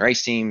channel and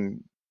race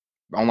team,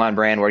 online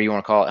brand, whatever you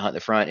want to call it, Hunt the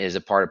Front, is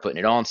a part of putting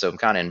it on. So I'm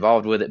kind of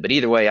involved with it. But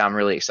either way, I'm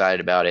really excited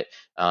about it.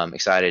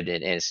 Excited,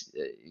 and it's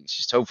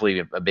just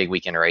hopefully a big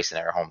weekend of racing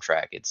at our home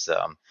track. It's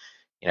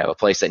a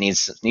place that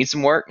needs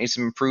some work, needs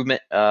some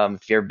improvement.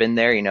 If you've ever been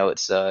there,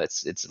 it's a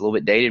little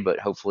bit dated, but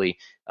hopefully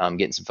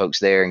getting some folks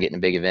there and getting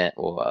a big event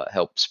will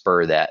help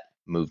spur that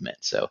movement.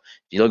 So if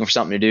you're looking for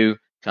something to do,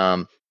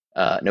 come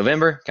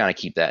November, kind of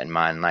keep that in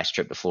mind. Nice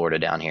trip to Florida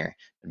down here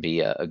would be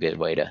a good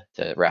way to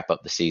wrap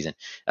up the season.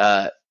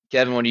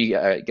 Kevin, what do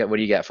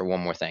you got for one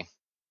more thing?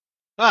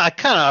 I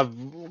kind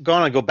of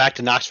going to go back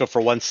to Knoxville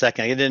for 1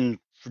 second. I didn't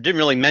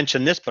really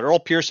mention this, but Earl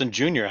Pearson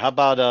Jr. How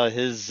about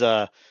his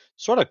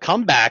sort of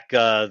comeback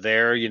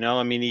there?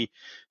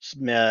 He's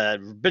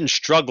been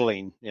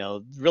struggling,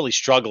 really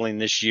struggling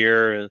this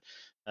year.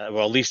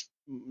 Well, at least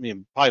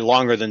probably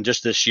longer than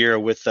just this year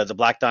with the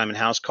Black Diamond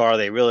House car.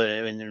 They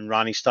really, and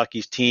Ronnie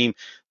Stuckey's team,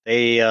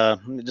 they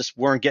just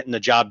weren't getting the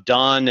job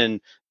done. And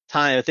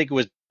I think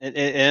it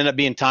ended up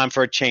being time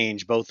for a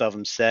change, both of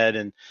them said.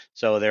 And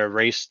so they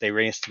raced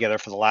together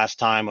for the last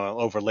time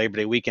over Labor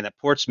Day weekend at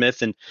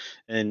Portsmouth. And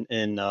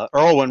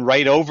Earl went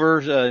right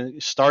over,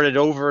 started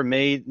over,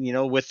 made,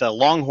 with a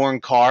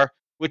Longhorn car,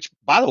 which,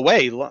 by the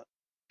way,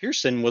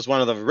 Pearson was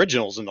one of the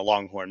originals in the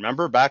Longhorn.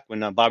 Remember back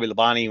when Bobby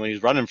Labonte, when he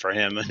was running for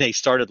him, and they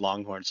started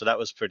Longhorn. So that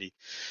was pretty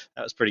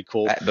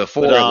cool.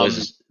 Before it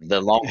was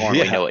the Longhorn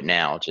we know it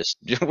now. Just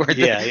he was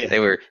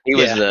the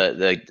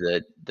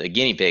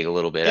guinea pig a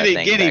little bit. I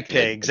think guinea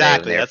pig,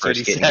 exactly. That's what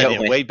he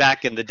said way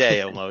back in the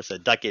day, almost a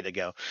decade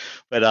ago.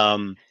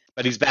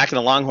 But he's back in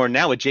the Longhorn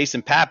now with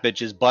Jason Papich.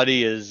 His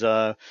buddy is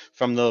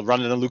from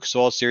running the Lucas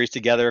Oil Series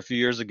together a few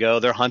years ago.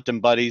 They're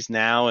hunting buddies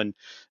now, and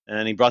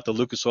he brought the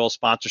Lucas Oil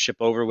sponsorship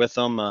over with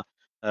him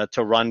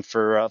to run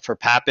for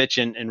Papich.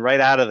 And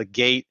right out of the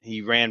gate,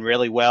 he ran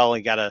really well.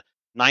 He got a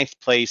 9th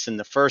place in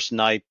the first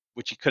night,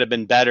 which he could have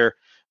been better,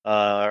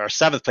 or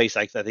 7th place,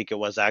 I think it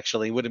was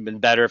actually. It would have been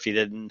better if he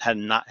had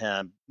not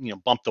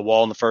bumped the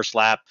wall in the first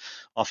lap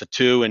off of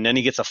 2, and then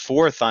he gets a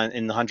 4th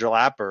in the 100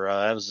 lapper.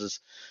 That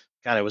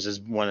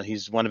was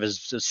he's one of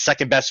his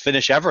second best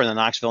finish ever in the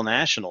Knoxville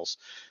Nationals.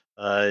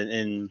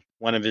 In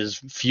one of his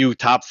few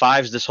top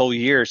 5s this whole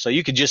year. So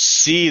you could just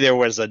see there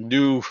was a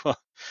new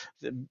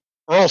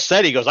Earl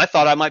said, he goes, I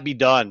thought I might be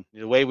done.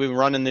 The way we've been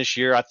running this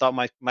year, I thought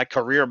my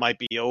career might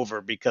be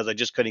over because I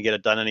just couldn't get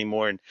it done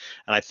anymore. And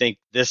I think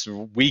this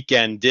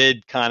weekend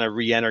did kind of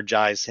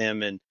re-energize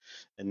him, and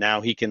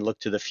now he can look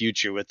to the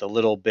future with a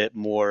little bit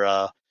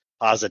more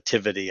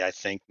positivity, I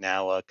think,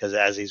 now, because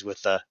as he's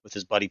with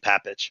his buddy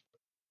Papich.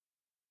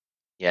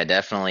 Yeah,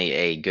 definitely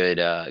a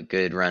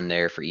good run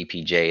there for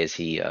EPJ as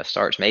he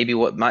starts maybe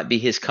what might be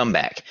his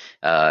comeback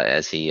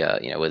as he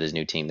with his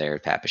new team there,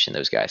 Papich and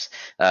those guys.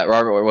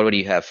 Robert, what do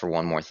you have for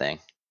one more thing?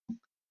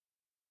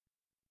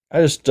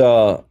 I just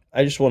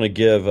want to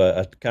give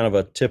a kind of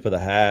a tip of the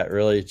hat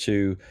really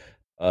to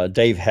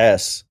Dave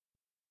Hess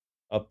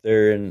up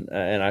there,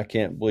 and I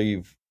can't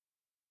believe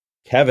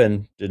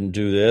Kevin didn't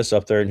do this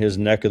up there in his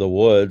neck of the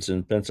woods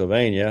in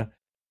Pennsylvania,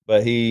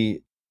 but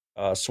he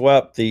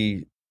swept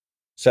the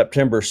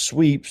September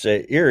sweeps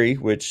at Erie,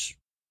 which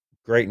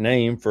great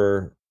name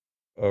for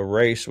a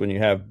race when you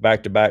have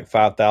back-to-back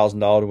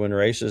 $5,000 to win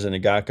races, and a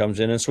guy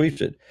comes in and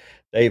sweeps it.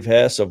 Dave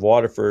Hess of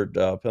Waterford,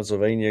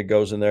 Pennsylvania,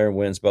 goes in there and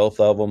wins both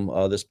of them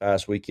this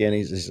past weekend.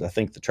 He's I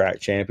think, the track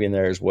champion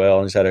there as well,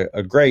 and he's had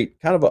a great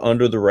kind of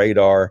under the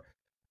radar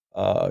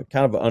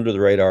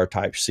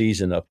type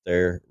season up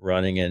there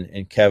running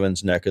in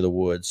Kevin's neck of the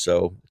woods.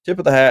 So tip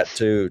of the hat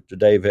to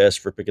Dave Hess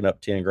for picking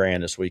up $10,000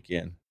 this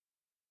weekend.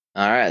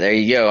 All right, there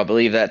you go. I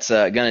believe that's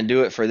going to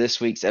do it for this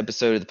week's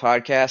episode of the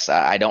podcast.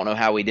 I don't know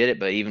how we did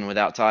it, but even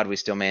without Todd, we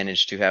still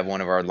managed to have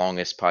one of our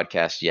longest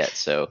podcasts yet.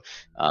 So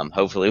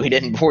hopefully we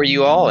didn't bore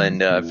you all,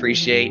 and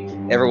appreciate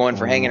everyone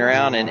for hanging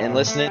around and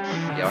listening.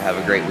 Y'all have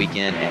a great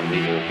weekend, and we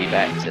will be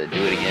back to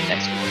do it again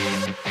next week.